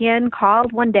ESPN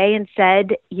called one day and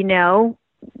said,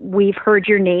 we've heard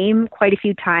your name quite a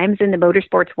few times in the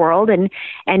motorsports world,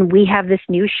 and we have this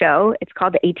new show. It's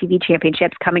called the ATV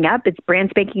Championships coming up. It's brand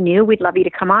spanking new. We'd love you to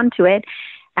come on to it.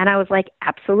 And I was like,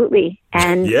 absolutely.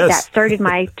 And that started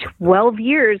my 12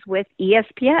 years with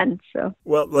ESPN. So,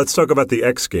 well, let's talk about the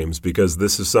X Games, because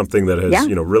this is something that has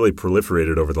really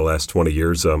proliferated over the last 20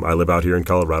 years. I live out here in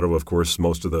Colorado. Of course,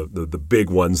 most of the big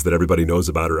ones that everybody knows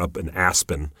about are up in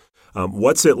Aspen.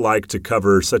 What's it like to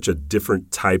cover such a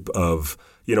different type of,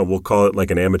 we'll call it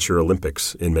like an amateur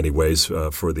Olympics in many ways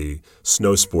for the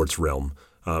snow sports realm?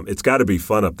 It's got to be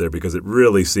fun up there, because it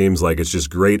really seems like it's just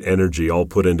great energy all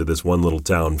put into this one little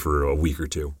town for a week or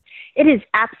two. It is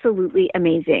absolutely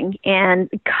amazing. And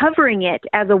covering it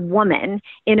as a woman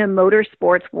in a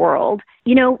motorsports world,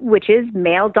 which is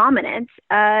male dominant,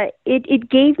 it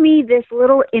gave me this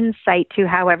little insight to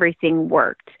how everything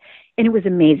worked. And it was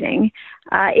amazing.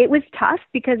 It was tough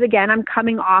because, again, I'm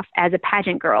coming off as a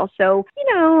pageant girl. So,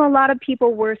 a lot of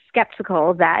people were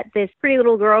skeptical that this pretty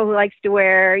little girl who likes to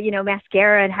wear,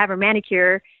 mascara and have her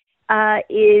manicure,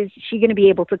 is she going to be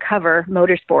able to cover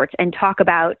motorsports and talk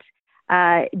about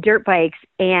dirt bikes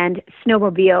and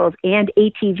snowmobiles and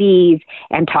ATVs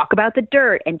and talk about the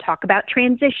dirt and talk about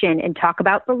transition and talk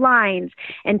about the lines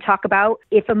and talk about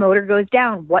if a motor goes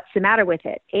down, what's the matter with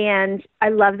it. And I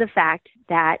love the fact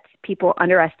that people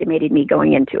underestimated me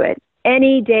going into it.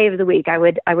 Any day of the week, I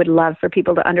would love for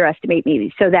people to underestimate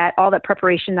me so that all the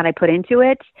preparation that I put into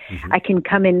it, I can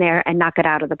come in there and knock it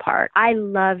out of the park. I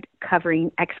loved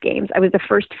covering X Games. I was the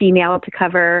first female to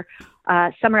cover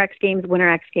Summer X Games, Winter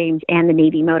X Games, and the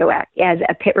Navy Moto X as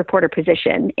a pit reporter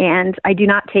position. And I do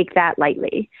not take that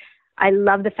lightly. I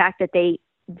love the fact that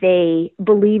they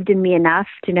believed in me enough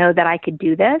to know that I could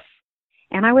do this.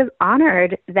 And I was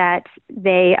honored that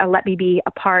they let me be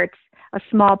a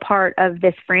small part of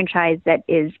this franchise that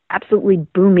is absolutely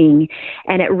booming,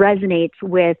 and it resonates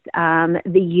with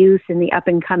the youth and the up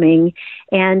and coming,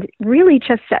 and really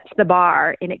just sets the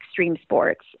bar in extreme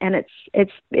sports. And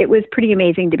it was pretty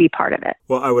amazing to be part of it.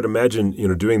 Well, I would imagine,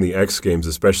 doing the X Games,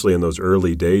 especially in those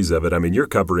early days of it, you're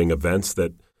covering events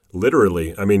that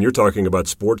literally, you're talking about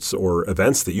sports or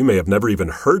events that you may have never even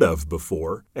heard of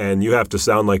before, and you have to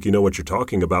sound like you know what you're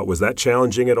talking about. Was that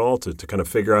challenging at all to kind of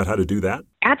figure out how to do that?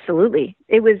 Absolutely.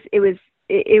 It was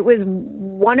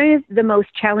one of the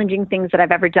most challenging things that I've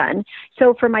ever done.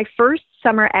 So for my first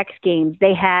Summer X Games,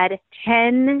 they had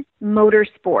 10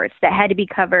 motorsports that had to be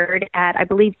covered at, I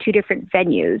believe, 2 different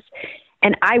venues,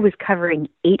 and I was covering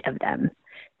 8 of them.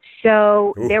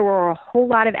 So there were a whole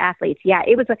lot of athletes. Yeah,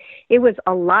 it was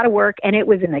a lot of work, and it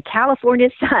was in the California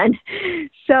sun.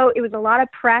 So it was a lot of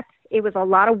prep. It was a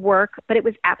lot of work, but it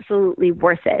was absolutely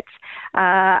worth it.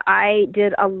 I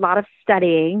did a lot of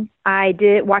studying. I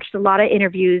watched a lot of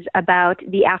interviews about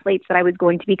the athletes that I was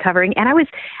going to be covering, and I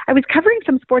was covering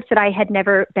some sports that I had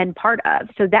never been part of.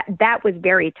 So that was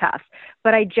very tough.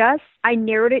 But I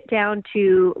narrowed it down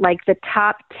to like the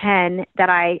top 10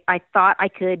 that I thought I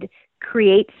could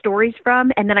create stories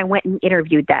from, and then I went and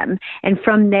interviewed them. And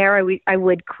from there, I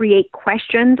would create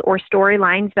questions or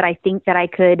storylines that I think that I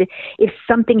could, if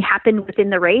something happened within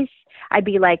the race, I'd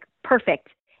be like, perfect.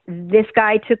 This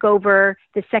guy took over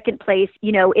the second place,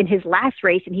 in his last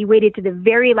race, and he waited to the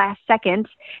very last second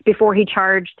before he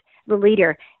charged the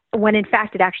leader. When in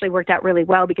fact, it actually worked out really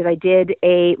well because I did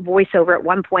a voiceover at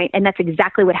one point, and that's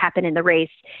exactly what happened in the race.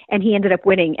 And he ended up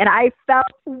winning. And I felt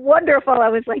wonderful. I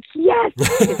was like, yes,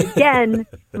 because again,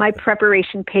 my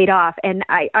preparation paid off. And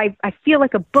I feel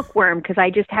like a bookworm because I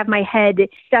just have my head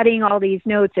studying all these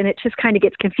notes, and it just kind of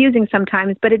gets confusing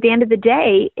sometimes. But at the end of the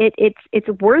day,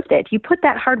 it's worth it. You put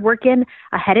that hard work in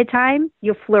ahead of time,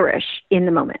 you'll flourish in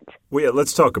the moment. Well, yeah,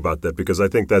 let's talk about that because I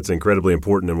think that's incredibly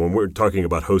important. And when we're talking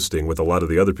about hosting with a lot of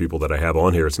the other people that I have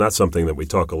on here, it's not something that we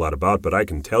talk a lot about, but I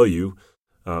can tell you,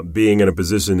 being in a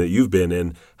position that you've been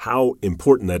in, how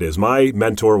important that is. My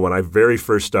mentor, when I very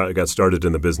first got started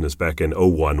in the business back in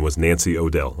 2001, was Nancy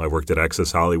O'Dell. I worked at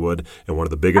Access Hollywood, and one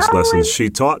of the biggest lessons she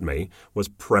taught me was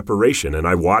preparation. And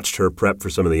I watched her prep for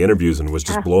some of the interviews and was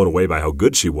just blown away by how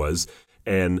good she was.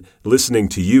 And listening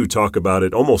to you talk about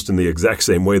it almost in the exact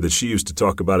same way that she used to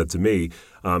talk about it to me,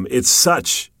 it's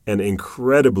such an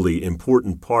incredibly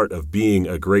important part of being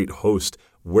a great host.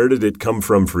 Where did it come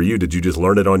from for you? Did you just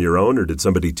learn it on your own, or did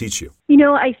somebody teach you?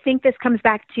 I think this comes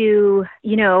back to,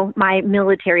 my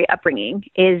military upbringing,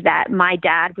 is that my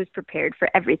dad was prepared for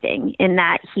everything, in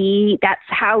that that's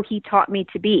how he taught me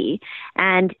to be.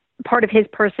 And part of his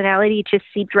personality just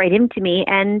seeped right into me.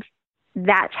 And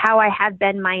that's how I have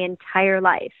been my entire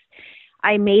life.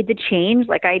 I made the change,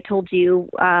 like I told you,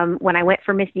 when I went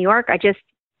for Miss New York. I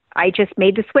just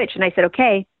made the switch, and I said,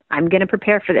 okay, I'm going to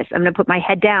prepare for this. I'm going to put my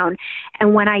head down.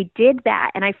 And when I did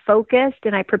that and I focused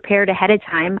and I prepared ahead of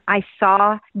time, I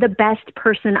saw the best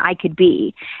person I could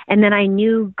be. And then I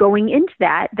knew going into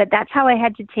that's how I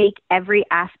had to take every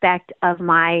aspect of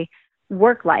my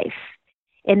work life.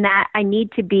 In that I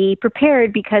need to be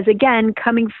prepared because, again,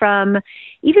 coming from,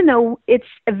 even though it's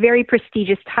a very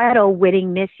prestigious title,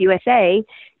 winning Miss USA,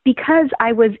 because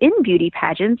I was in beauty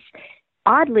pageants,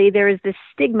 oddly, there is this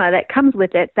stigma that comes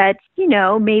with it that,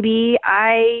 maybe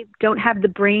I don't have the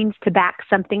brains to back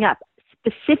something up,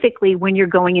 specifically when you're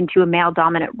going into a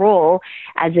male-dominant role,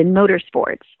 as in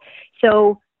motorsports.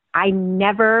 So I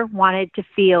never wanted to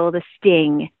feel the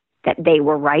sting that they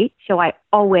were right. So I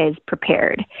always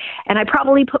prepared. And I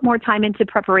probably put more time into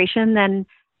preparation than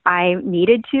I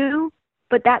needed to,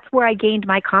 but that's where I gained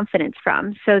my confidence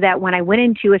from. So that when I went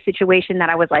into a situation that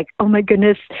I was like, oh my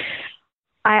goodness,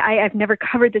 I've never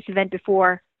covered this event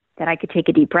before, that I could take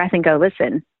a deep breath and go,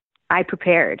 listen, I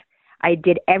prepared. I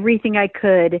did everything I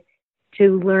could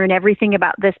to learn everything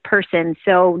about this person.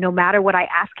 So no matter what I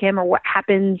ask him or what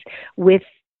happens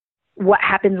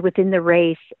within the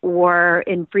race or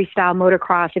in freestyle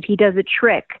motocross, if he does a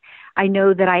trick, I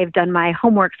know that I have done my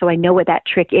homework, so I know what that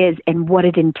trick is and what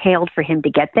it entailed for him to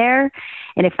get there.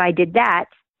 And if I did that,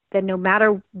 then no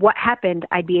matter what happened,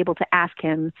 I'd be able to ask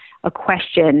him a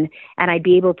question and I'd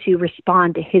be able to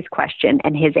respond to his question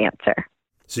and his answer.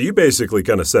 So you basically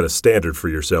kind of set a standard for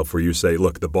yourself where you say,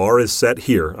 look, the bar is set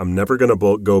here. I'm never going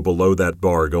to go below that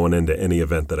bar going into any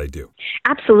event that I do.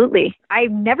 Absolutely.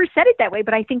 I've never said it that way,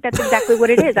 but I think that's exactly what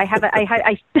it is.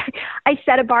 I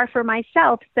set a bar for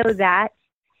myself so that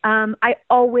I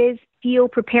always feel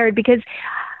prepared, because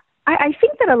I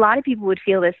think that a lot of people would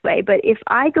feel this way. But if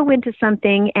I go into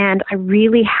something and I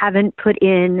really haven't put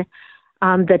in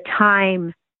the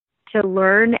time to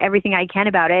learn everything I can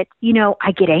about it,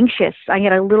 I get anxious. I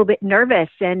get a little bit nervous,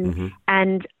 and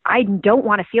I don't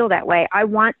want to feel that way. I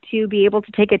want to be able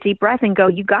to take a deep breath and go,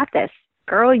 you got this,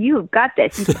 girl, you've got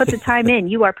this. You put the time in,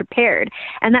 you are prepared.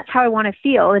 And that's how I want to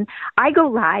feel. And I go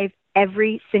live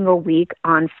every single week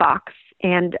on Fox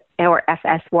or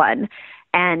FS1.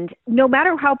 And no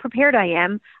matter how prepared I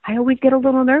am, I always get a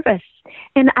little nervous.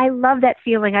 And I love that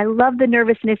feeling. I love the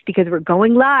nervousness because we're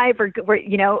going live, or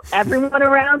everyone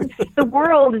around the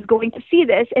world is going to see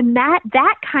this. And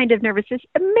that kind of nervousness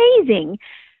is amazing.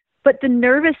 But the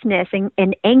nervousness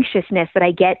and anxiousness that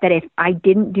I get that if I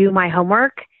didn't do my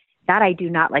homework, that I do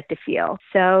not like to feel.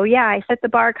 So yeah, I set the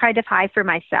bar kind of high for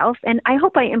myself. And I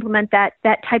hope I implement that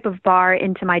type of bar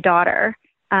into my daughter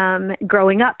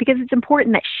growing up, because it's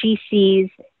important that she sees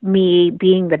me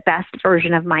being the best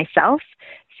version of myself,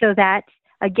 so that,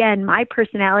 again, my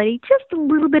personality, just a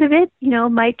little bit of it,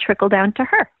 might trickle down to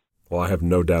her. Well, I have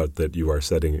no doubt that you are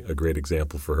setting a great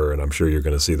example for her, and I'm sure you're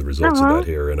going to see the results of that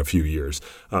here in a few years.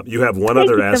 You have one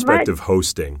other aspect of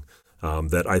hosting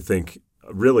that I think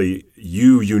really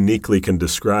you uniquely can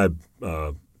describe,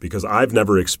 because I've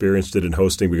never experienced it in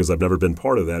hosting because I've never been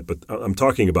part of that, but I'm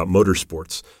talking about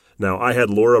motorsports. Now, I had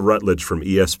Laura Rutledge from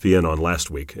ESPN on last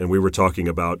week, and we were talking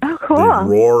about the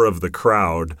roar of the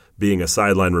crowd being a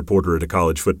sideline reporter at a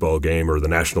college football game or the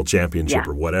national championship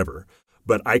or whatever.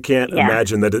 But I can't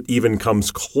imagine that it even comes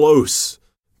close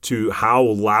to how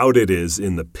loud it is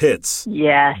in the pits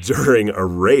during a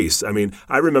race. I mean,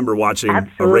 I remember watching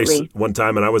a race one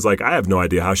time, and I was like, I have no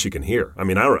idea how she can hear. I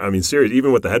mean, seriously,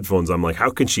 even with the headphones, I'm like, how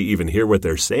can she even hear what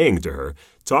they're saying to her?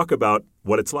 Talk about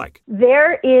what it's like.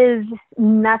 There is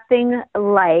nothing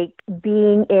like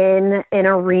being in an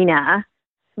arena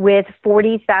with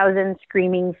 40,000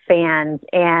 screaming fans,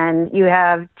 and you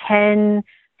have 10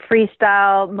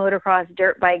 freestyle motocross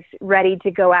dirt bikes ready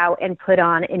to go out and put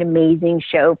on an amazing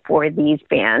show for these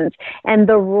fans, and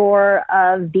the roar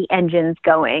of the engines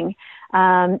going.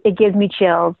 It gives me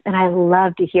chills, and I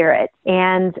love to hear it.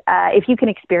 And if you can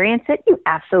experience it, you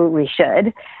absolutely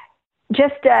should.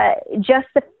 Just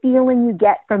the feeling you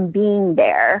get from being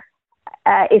there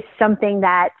is something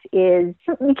that you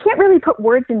can't really put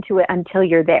words into it until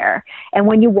you're there. And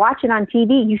when you watch it on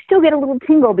TV, you still get a little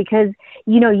tingle because,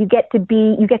 you get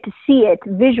to see it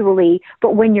visually.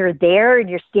 But when you're there and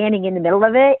you're standing in the middle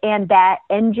of it and that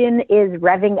engine is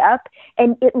revving up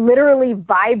and it literally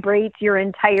vibrates your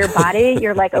entire body,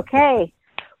 you're like, okay,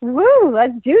 woo,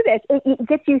 let's do this. It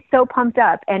gets you so pumped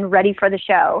up and ready for the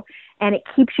show, and it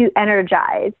keeps you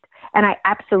energized. And I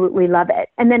absolutely love it.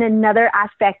 And then another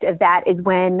aspect of that is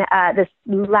when this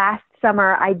last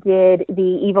summer I did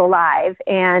the Evo Live,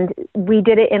 and we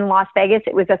did it in Las Vegas.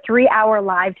 It was a 3-hour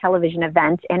live television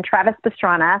event, and Travis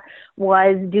Pastrana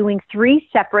was doing 3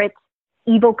 separate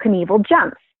Evel Knievel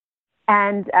jumps.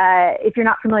 And if you're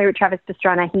not familiar with Travis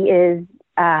Pastrana, he is,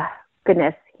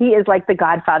 he is like the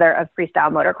godfather of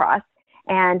freestyle motocross.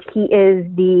 And he is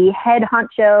the head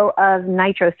honcho of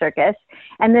Nitro Circus.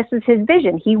 And this was his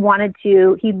vision. He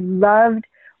loved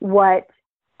what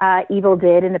Evil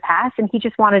did in the past, and he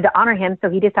just wanted to honor him. So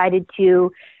he decided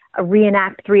to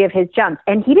reenact 3 of his jumps.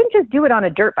 And he didn't just do it on a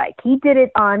dirt bike. He did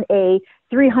it on a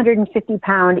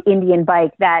 350-pound Indian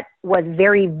bike that was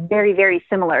very, very, very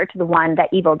similar to the one that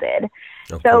Evil did.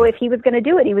 Okay. So if he was going to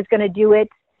do it, he was going to do it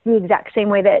the exact same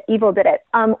way that Evil did it.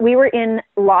 We were in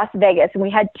Las Vegas, and we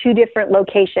had 2 different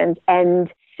locations,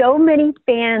 and so many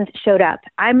fans showed up.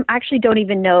 I actually don't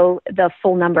even know the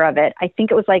full number of it. I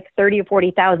think it was like 30 or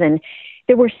 40,000.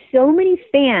 There were so many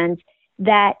fans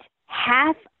that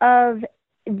half of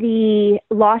the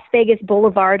Las Vegas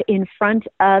Boulevard in front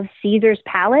of Caesar's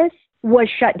Palace was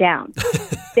shut down.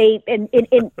 They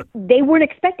weren't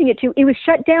expecting it to. It was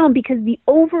shut down because the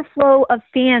overflow of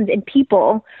fans and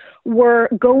people were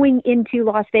going into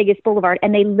Las Vegas Boulevard,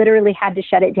 and they literally had to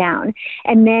shut it down.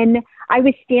 And then I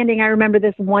remember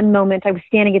this one moment, I was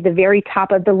standing at the very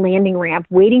top of the landing ramp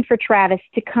waiting for Travis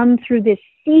to come through this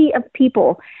sea of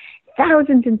people,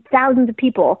 thousands and thousands of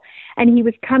people, and he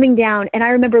was coming down. And I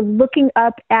remember looking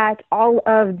up at all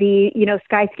of the,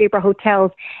 skyscraper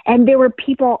hotels, and there were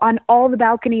people on all the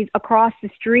balconies across the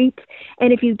street.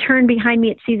 And if you turned behind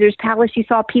me at Caesar's Palace, you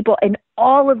saw people in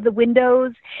all of the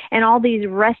windows and all these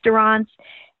restaurants.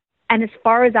 And as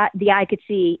far as the eye could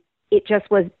see, it just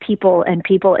was people and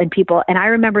people and people. And I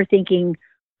remember thinking,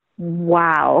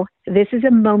 wow, this is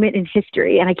a moment in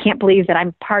history, and I can't believe that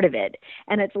I'm part of it,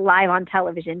 and it's live on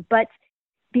television. But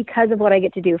because of what I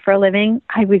get to do for a living,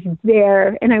 I was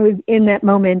there, and I was in that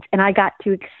moment, and I got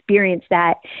to experience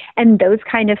that. And those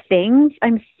kind of things,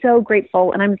 I'm so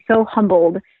grateful, and I'm so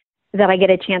humbled that I get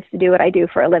a chance to do what I do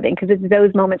for a living, because it's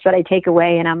those moments that I take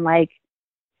away, and I'm like,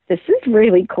 this is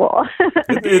really cool.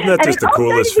 Isn't that just the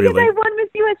coolest feeling? I won Miss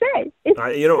USA. It's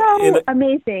so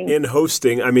amazing. In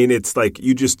hosting, I mean, it's like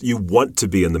you want to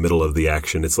be in the middle of the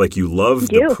action. It's like you love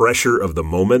the pressure of the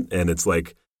moment, and it's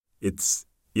like it's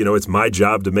my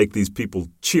job to make these people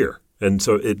cheer. And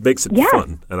so it makes it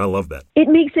fun, and I love that. It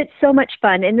makes it so much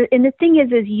fun. And the thing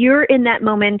is you're in that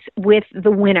moment with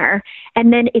the winner,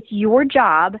 and then it's your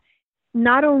job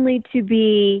not only to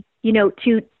be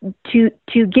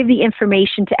to give the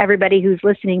information to everybody who's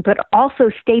listening, but also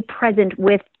stay present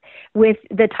with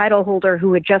the title holder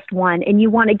who had just won. And you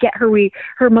want to get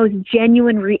her most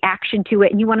genuine reaction to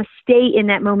it. And you want to stay in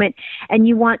that moment, and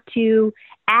you want to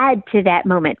add to that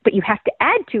moment, but you have to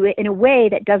add to it in a way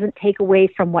that doesn't take away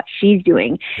from what she's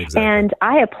doing. Exactly. And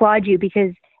I applaud you,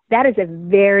 because that is a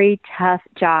very tough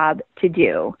job to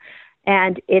do.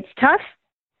 And it's tough,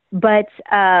 but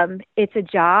it's a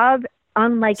job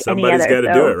unlike Somebody's any other. Somebody's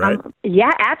got to do it, right?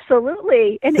 Yeah,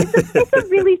 absolutely. And it's a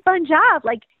really fun job.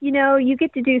 Like, you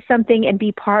get to do something and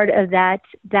be part of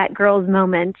that girl's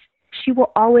moment. She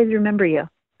will always remember you.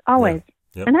 Always.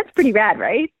 Yeah. Yep. And that's pretty rad,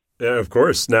 right? Yeah, of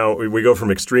course. Now, we go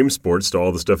from extreme sports to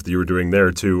all the stuff that you were doing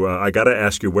there to, I got to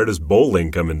ask you, where does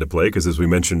bowling come into play? Because as we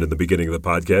mentioned in the beginning of the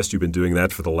podcast, you've been doing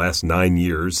that for the last 9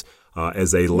 years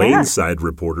as a laneside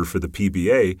reporter for the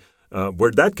PBA.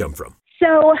 Where'd that come from?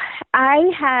 So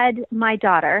I had my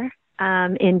daughter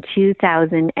in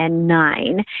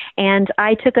 2009, and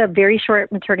I took a very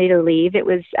short maternity leave. It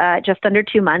was just under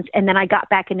 2 months, and then I got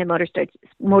back into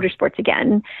motorsports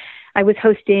again. I was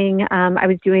hosting, I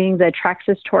was doing the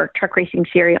Traxxas Torque truck racing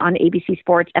series on ABC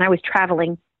Sports, and I was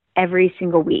traveling every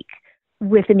single week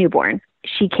with a newborn.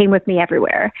 She came with me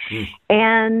everywhere.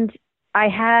 And I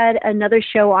had another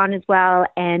show on as well,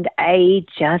 and I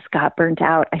just got burnt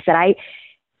out. I said,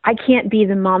 I can't be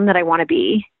the mom that I want to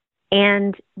be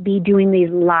and be doing these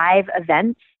live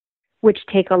events, which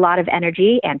take a lot of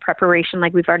energy and preparation,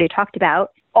 like we've already talked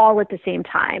about, all at the same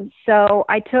time. So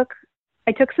I took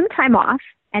some time off,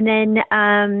 and then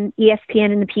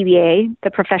ESPN and the PBA,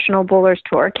 the Professional Bowlers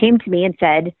Tour, came to me and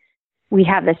said, we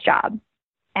have this job,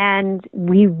 and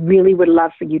we really would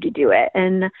love for you to do it.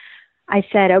 And I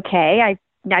said, okay,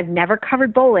 I've never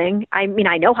covered bowling. I mean,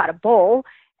 I know how to bowl.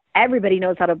 Everybody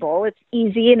knows how to bowl. It's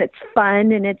easy and it's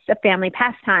fun and it's a family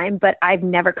pastime, but I've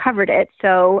never covered it.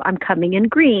 So I'm coming in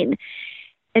green.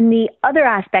 And the other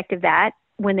aspect of that,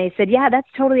 when they said, yeah, that's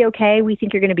totally okay, we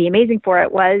think you're going to be amazing for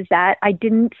it, was that I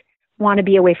didn't want to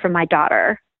be away from my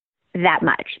daughter that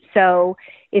much. So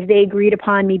if they agreed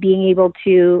upon me being able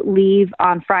to leave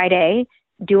on Friday,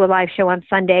 do a live show on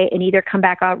Sunday, and either come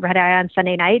back out red eye on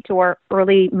Sunday night or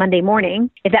early Monday morning,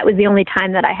 if that was the only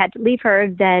time that I had to leave her,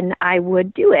 then I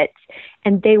would do it.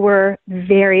 And they were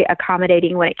very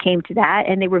accommodating when it came to that.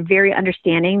 And they were very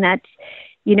understanding that,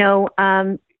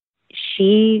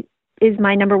 she is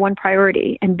my number one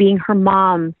priority, and being her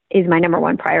mom is my number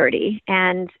one priority.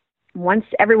 And once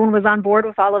everyone was on board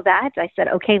with all of that, I said,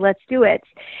 okay, let's do it.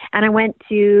 And I went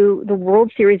to the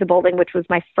World Series of Bowling, which was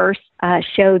my first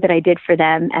show that I did for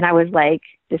them. And I was like,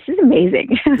 this is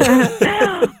amazing.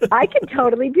 I can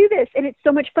totally do this. And it's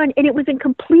so much fun. And it was in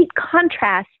complete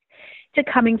contrast to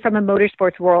coming from a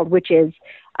motorsports world, which is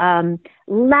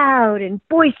loud and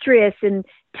boisterous and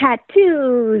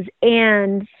tattoos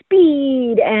and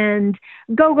speed and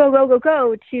go, go, go, go,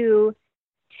 go, to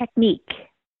technique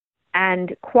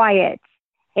and quiet.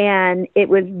 And it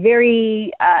was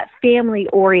very family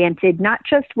oriented, not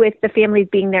just with the families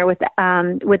being there with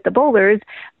the bowlers,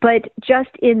 but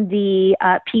just in the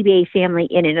PBA family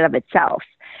in and of itself.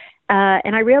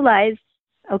 And I realized,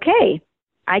 okay,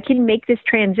 I can make this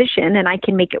transition and I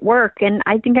can make it work. And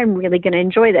I think I'm really going to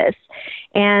enjoy this.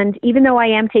 And even though I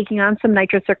am taking on some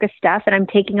Nitro Circus stuff and I'm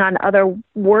taking on other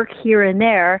work here and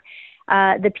there,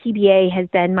 the PBA has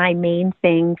been my main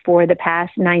thing for the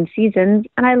past 9 seasons,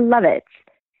 and I love it.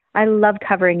 I love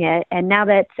covering it. And now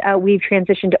that we've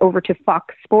transitioned over to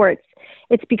Fox Sports,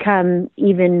 it's become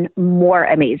even more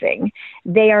amazing.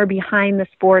 They are behind the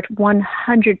sport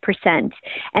 100%.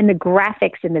 And the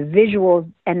graphics and the visuals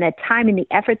and the time and the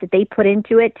effort that they put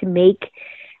into it to make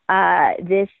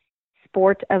this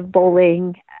sport of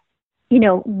bowling,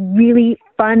 really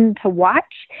fun to watch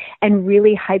and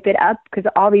really hype it up, because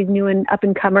all these new and up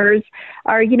and comers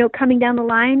are, coming down the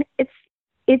line. It's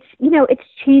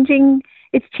changing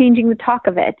the talk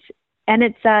of it. And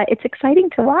it's exciting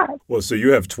to watch. Well, so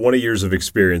you have 20 years of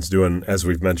experience doing, as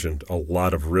we've mentioned, a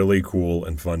lot of really cool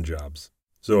and fun jobs.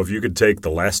 So if you could take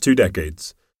the last 2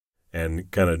 decades and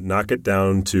kind of knock it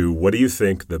down to, what do you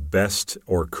think the best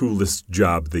or coolest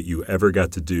job that you ever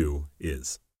got to do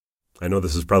is? I know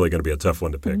this is probably going to be a tough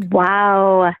one to pick.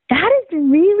 Wow, that is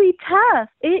really tough.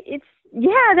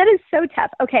 That is so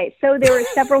tough. Okay, so there were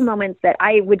several moments that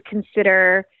I would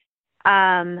consider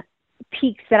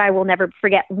peaks that I will never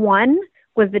forget. One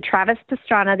was the Travis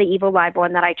Pastrana, the Evo Live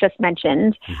one that I just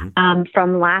mentioned,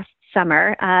 from last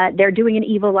summer. They're doing an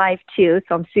Evo Live 2,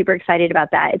 so I'm super excited about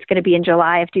that. It's going to be in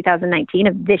July of 2019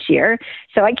 of this year,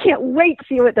 so I can't wait to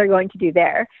see what they're going to do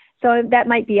there. So that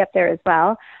might be up there as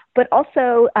well. But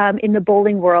also in the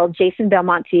bowling world, Jason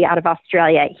Belmonte out of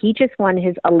Australia, he just won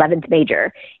his 11th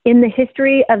major. In the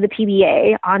history of the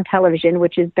PBA on television,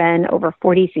 which has been over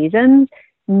 40 seasons,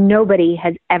 nobody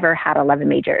has ever had 11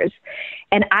 majors.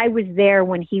 And I was there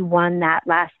when he won that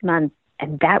last month,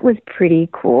 and that was pretty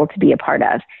cool to be a part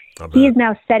of. He is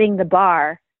now setting the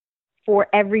bar for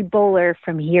every bowler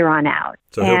from here on out.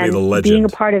 So he'll be the legend. Being a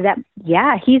part of that,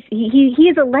 yeah, he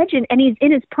is a legend, and he's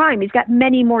in his prime. He's got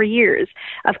many more years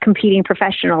of competing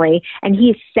professionally, and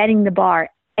he is setting the bar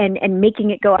and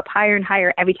making it go up higher and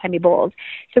higher every time he bowls.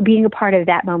 So being a part of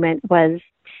that moment was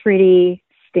pretty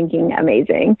stinking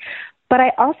amazing. But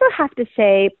I also have to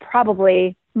say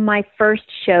probably my first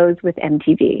shows with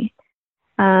MTV,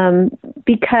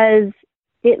 because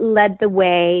it led the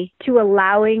way to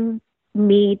allowing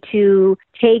me to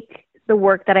take the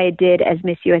work that I did as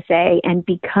Miss USA and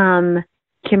become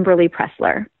Kimberly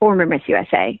Pressler, former Miss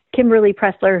USA. Kimberly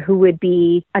Pressler, who would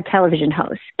be a television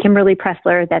host. Kimberly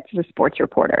Pressler, that's the sports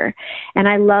reporter. And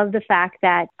I love the fact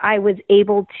that I was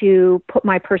able to put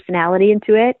my personality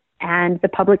into it, and the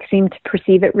public seemed to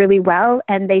perceive it really well,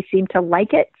 and they seemed to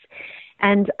like it.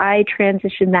 And I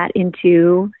transitioned that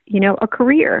into, a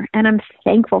career, and I'm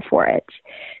thankful for it.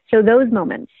 So those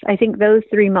moments, I think those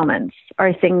 3 moments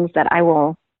are things that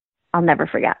I'll never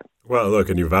forget. Well, look,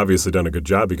 and you've obviously done a good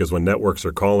job, because when networks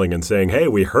are calling and saying, hey,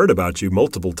 we heard about you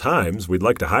multiple times, we'd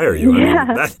like to hire you. Yeah.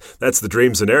 I mean, that's the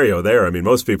dream scenario there. I mean,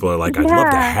 most people are like, I'd love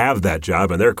to have that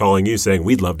job, and they're calling you saying,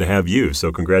 we'd love to have you.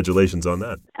 So congratulations on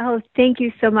that. Oh, thank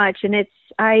you so much. And it's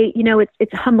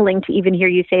humbling to even hear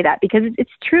you say that, because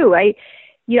it's true.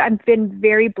 I've been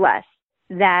very blessed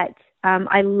that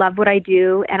I love what I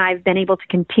do, and I've been able to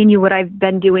continue what I've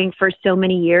been doing for so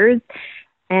many years,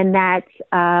 and that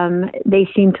they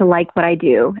seem to like what I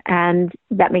do, and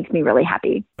that makes me really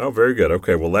happy. Oh, very good.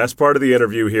 Okay, well, last part of the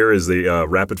interview here is the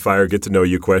rapid-fire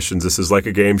get-to-know-you questions. This is like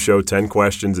a game show, 10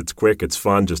 questions. It's quick, it's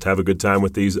fun. Just have a good time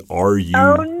with these. Are you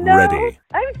ready?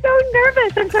 I'm so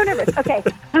nervous. Okay,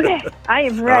 I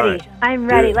am ready. Right. I'm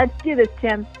ready. Let's do this,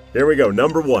 Tim. Here we go.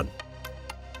 Number 1.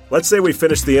 Let's say we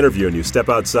finish the interview and you step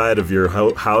outside of your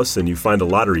house and you find a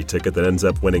lottery ticket that ends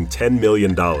up winning $10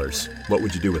 million. What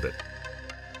would you do with it?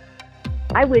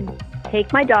 I would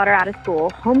take my daughter out of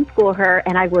school, homeschool her,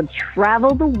 and I would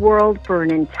travel the world for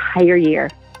an entire year.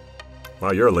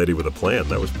 Wow, you're a lady with a plan.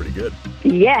 That was pretty good.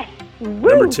 Yes. Woo.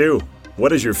 Number 2,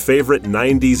 what is your favorite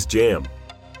 90s jam?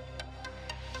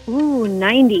 Ooh,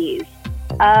 90s.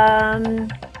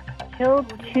 Till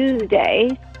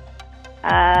Tuesday.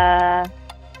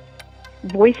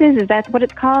 Voices, is that what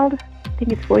it's called? I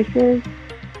think it's Voices.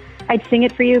 I'd sing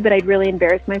it for you, but I'd really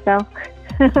embarrass myself.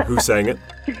 Who sang it?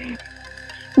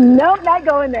 Nope, not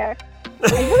going there. I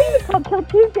believe it's called Till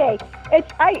Tuesday.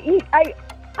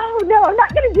 Oh no, I'm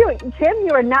not going to do it. Tim,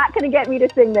 you are not going to get me to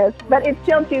sing this, but it's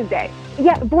Till Tuesday.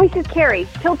 Yeah, Voices Carry.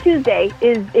 Till Tuesday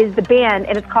is the band,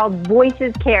 and it's called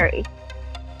Voices Carry.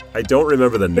 I don't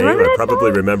remember the name. Remember I that probably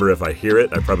song? remember if I hear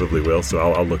it. I probably will, so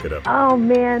I'll look it up. Oh,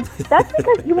 man. That's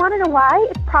because, you want to know why?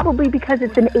 It's probably because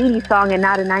it's an 80s song and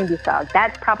not a 90s song.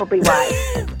 That's probably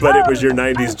why. But it was your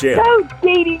 90s jam.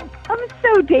 I'm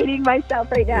so dating myself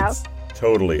right now. It's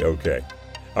totally okay.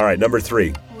 All right, number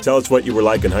 3. Tell us what you were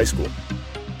like in high school.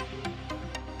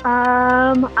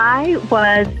 I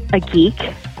was a geek,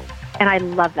 and I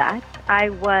love that. I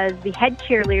was the head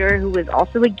cheerleader who was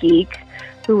also a geek,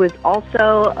 who was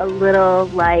also a little,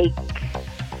 like,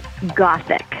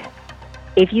 gothic.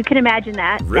 If you can imagine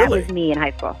that, Really? That was me in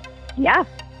high school. Yeah.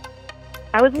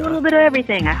 I was a little bit of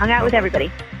everything. I hung out with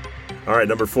everybody. All right,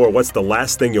 number 4. What's the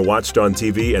last thing you watched on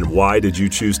TV, and why did you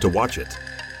choose to watch it?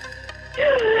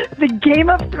 The Game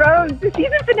of Thrones, the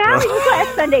season finale was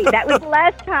last Sunday. That was the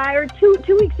last time, or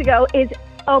two weeks ago.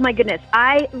 Oh my goodness,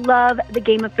 I love the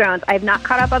Game of Thrones. I have not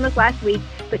caught up on this last week,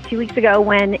 but 2 weeks ago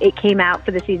when it came out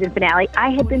for the season finale, I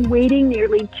had been waiting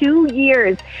nearly 2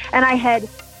 years, and I had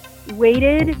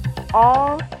waited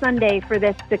all Sunday for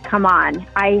this to come on.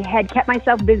 I had kept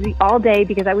myself busy all day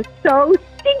because I was so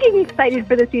stinking excited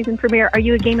for the season premiere. Are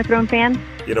you a Game of Thrones fan?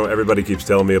 You know, everybody keeps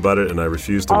telling me about it, and I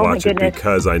refuse to watch it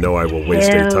because I know I will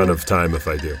waste a ton of time if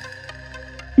I do.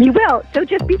 You will, so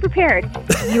just be prepared.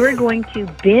 You are going to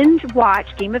binge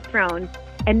watch Game of Thrones,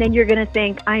 and then you're going to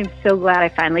think, I am so glad I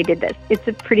finally did this. It's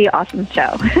a pretty awesome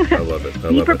show. I love it.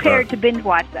 Be prepared to binge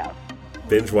watch, though.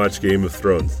 Binge watch Game of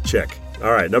Thrones. Check.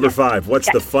 All right, number 5.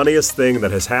 What's the funniest thing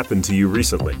that has happened to you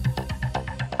recently?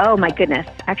 Oh, my goodness.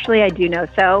 Actually, I do know.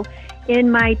 So,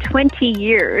 in my 20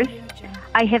 years,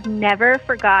 I have never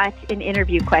forgot an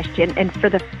interview question, and for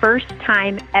the first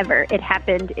time ever, it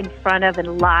happened in front of a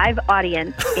live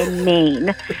audience in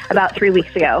Maine about 3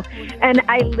 weeks ago. And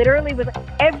I literally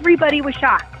everybody was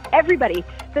shocked. Everybody.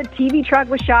 The TV truck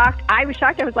was shocked. I was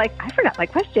shocked. I was like, I forgot my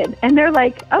question. And they're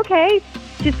like, okay,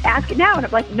 just ask it now. And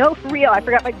I'm like, no, for real, I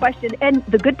forgot my question. And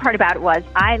the good part about it was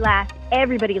I laughed.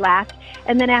 Everybody laughed.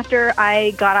 And then after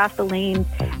I got off the lane,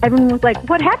 everyone was like,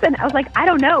 what happened? I was like, I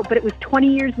don't know, but it was 20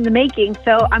 years in the making,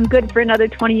 so I'm good for another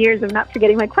 20 years of not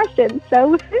forgetting my question.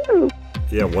 So, woohoo.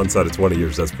 Yeah, once out of 20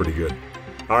 years, that's pretty good.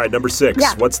 All right, number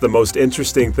 6. What's the most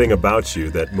interesting thing about you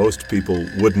that most people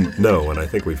wouldn't know? And I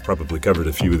think we've probably covered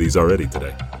a few of these already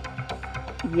today.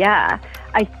 Yeah,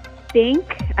 I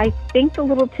think the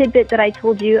little tidbit that I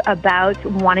told you about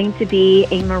wanting to be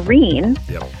a Marine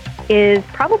is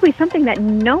probably something that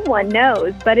no one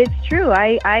knows, but it's true.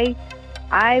 I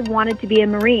wanted to be a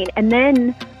Marine. And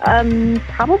then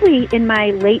probably in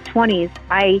my late 20s,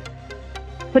 I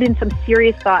put in some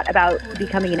serious thought about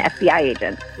becoming an FBI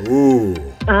agent. Ooh.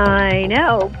 I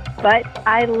know, but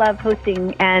I love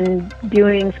hosting and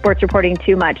doing sports reporting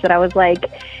too much that I was like,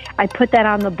 I put that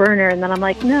on the burner, and then I'm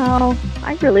like, no,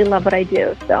 I really love what I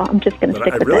do, so I'm just going to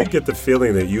stick with it. I really get the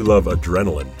feeling that you love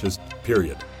adrenaline, just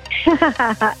period.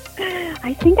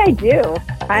 I think I do.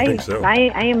 I think so.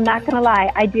 I am not going to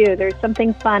lie. I do. There's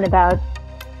something fun about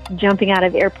jumping out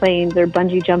of airplanes or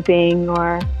bungee jumping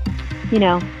or,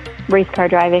 race car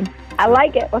driving. I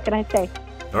like it. What can I say?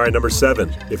 All right, number 7.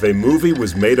 If a movie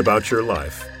was made about your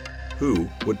life, who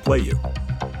would play you?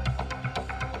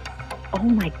 Oh,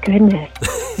 my goodness.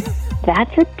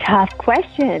 That's a tough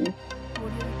question.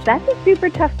 That's a super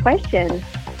tough question.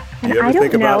 Do you ever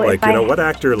think about, what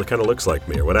actor kind of looks like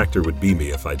me, or what actor would be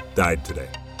me if I died today?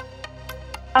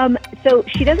 So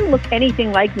she doesn't look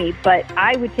anything like me, but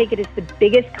I would take it as the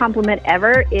biggest compliment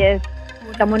ever if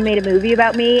someone made a movie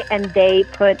about me and they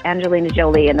put Angelina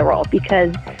Jolie in the role,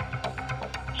 because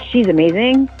she's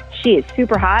amazing. She is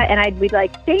super hot, and I'd be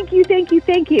like, thank you, thank you,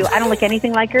 thank you. I don't look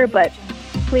anything like her, but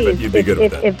please, but you'd be good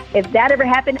with that. If that ever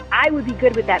happened, I would be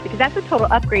good with that, because that's a total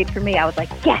upgrade for me. I was like,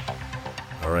 yes.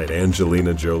 All right,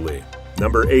 Angelina Jolie.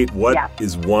 Number 8, what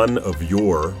is one of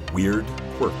your weird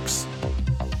quirks?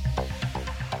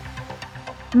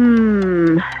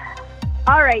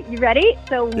 All right, you ready?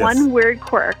 So one weird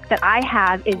quirk that I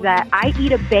have is that I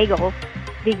eat a bagel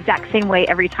the exact same way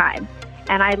every time.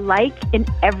 And I like an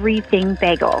everything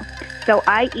bagel. So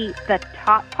I eat the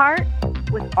top part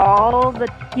with all the,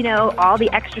 all the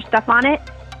extra stuff on it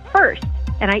first.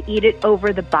 And I eat it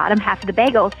over the bottom half of the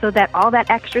bagel so that all that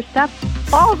extra stuff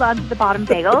falls onto the bottom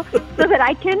bagel so that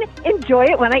I can enjoy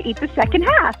it when I eat the second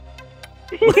half.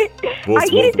 I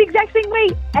eat it the exact same way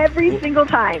every single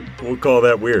time. We'll call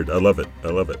that weird. I love it.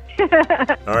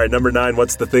 All right, number 9,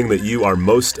 what's the thing that you are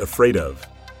most afraid of?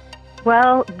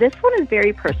 Well, this one is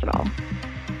very personal.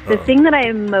 The thing that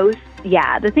I'm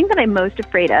most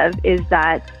afraid of is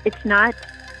that it's not,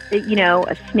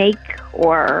 a snake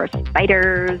or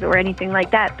spiders or anything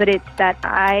like that, but it's that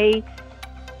I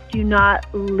do not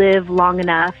live long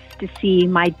enough to see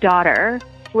my daughter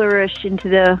flourish into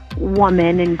the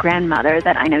woman and grandmother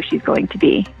that I know she's going to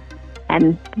be.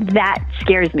 And that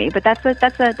scares me. But that's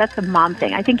a mom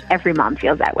thing. I think every mom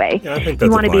feels that way. Yeah, I think that's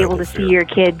you want to be able to fear. see your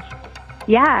kids.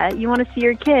 Yeah, you want to see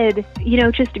your kid,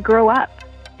 just grow up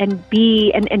and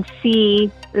be and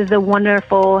see the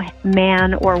wonderful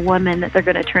man or woman that they're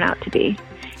going to turn out to be.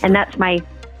 And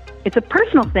it's a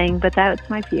personal thing, but that's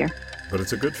my fear. But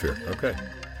it's a good fear. Okay.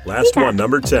 Last one,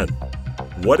 number 10.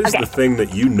 What is the thing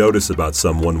that you notice about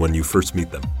someone when you first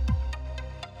meet them?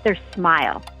 Their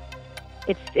smile.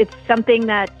 It's something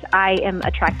that I am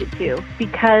attracted to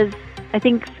because I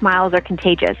think smiles are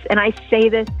contagious. And I say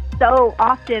this so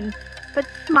often, but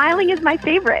smiling is my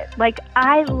favorite. Like,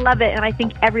 I love it, and I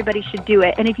think everybody should do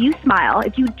it. And if you smile,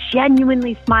 if you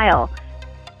genuinely smile,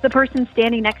 the person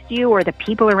standing next to you or the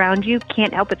people around you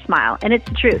can't help but smile. And it's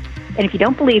the truth. And if you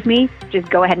don't believe me, just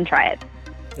go ahead and try it.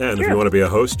 Yeah, and if you want to be a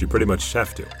host, you pretty much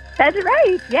have to. That's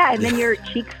right. Yeah, and then your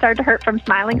cheeks start to hurt from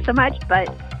smiling so much, but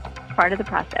it's part of the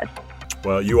process.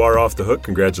 Well, you are off the hook.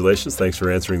 Congratulations. Thanks for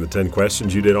answering the 10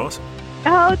 questions. You did awesome.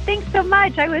 Oh, thanks so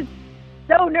much. I was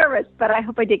so nervous, but I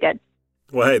hope I did good.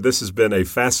 Well, hey, this has been a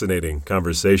fascinating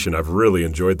conversation. I've really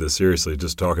enjoyed this, seriously,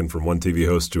 just talking from one TV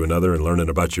host to another and learning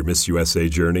about your Miss USA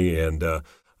journey. And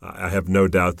I have no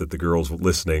doubt that the girls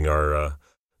listening are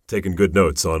taking good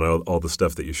notes on all the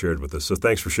stuff that you shared with us. So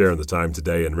thanks for sharing the time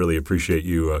today, and really appreciate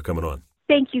you coming on.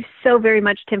 Thank you so very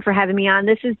much, Tim, for having me on.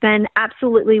 This has been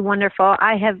absolutely wonderful.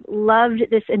 I have loved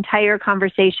this entire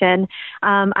conversation.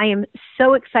 I am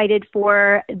so excited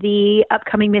for the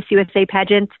upcoming Miss USA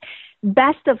pageant.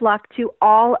 Best of luck to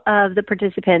all of the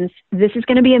participants. This is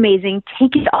going to be amazing.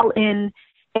 Take it all in,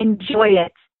 enjoy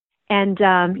it, and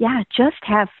just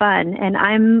have fun. And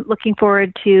I'm looking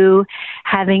forward to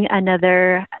having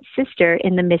another sister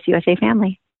in the Miss USA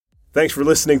family. Thanks for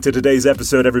listening to today's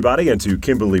episode, everybody, and to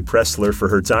Kimberly Pressler for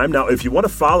her time. Now, if you want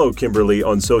to follow Kimberly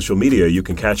on social media, you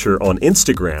can catch her on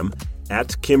Instagram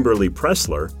at Kimberly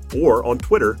Pressler or on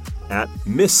Twitter at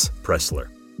Miss Pressler.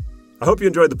 I hope you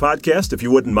enjoyed the podcast. If you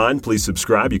wouldn't mind, please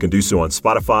subscribe. You can do so on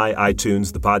Spotify,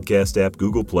 iTunes, the podcast app,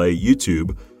 Google Play,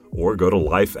 YouTube, or go to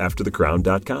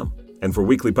lifeafterthecrown.com. And for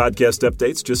weekly podcast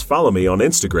updates, just follow me on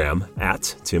Instagram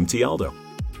at Tim Tialdo.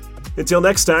 Until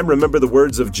next time, remember the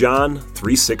words of John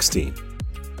 3:16.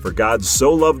 For God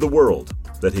so loved the world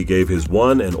that he gave his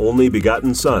one and only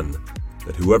begotten Son,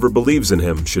 that whoever believes in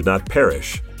him should not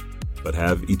perish, but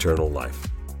have eternal life.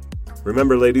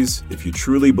 Remember, ladies, if you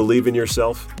truly believe in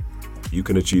yourself, you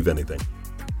can achieve anything.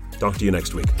 Talk to you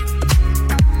next week.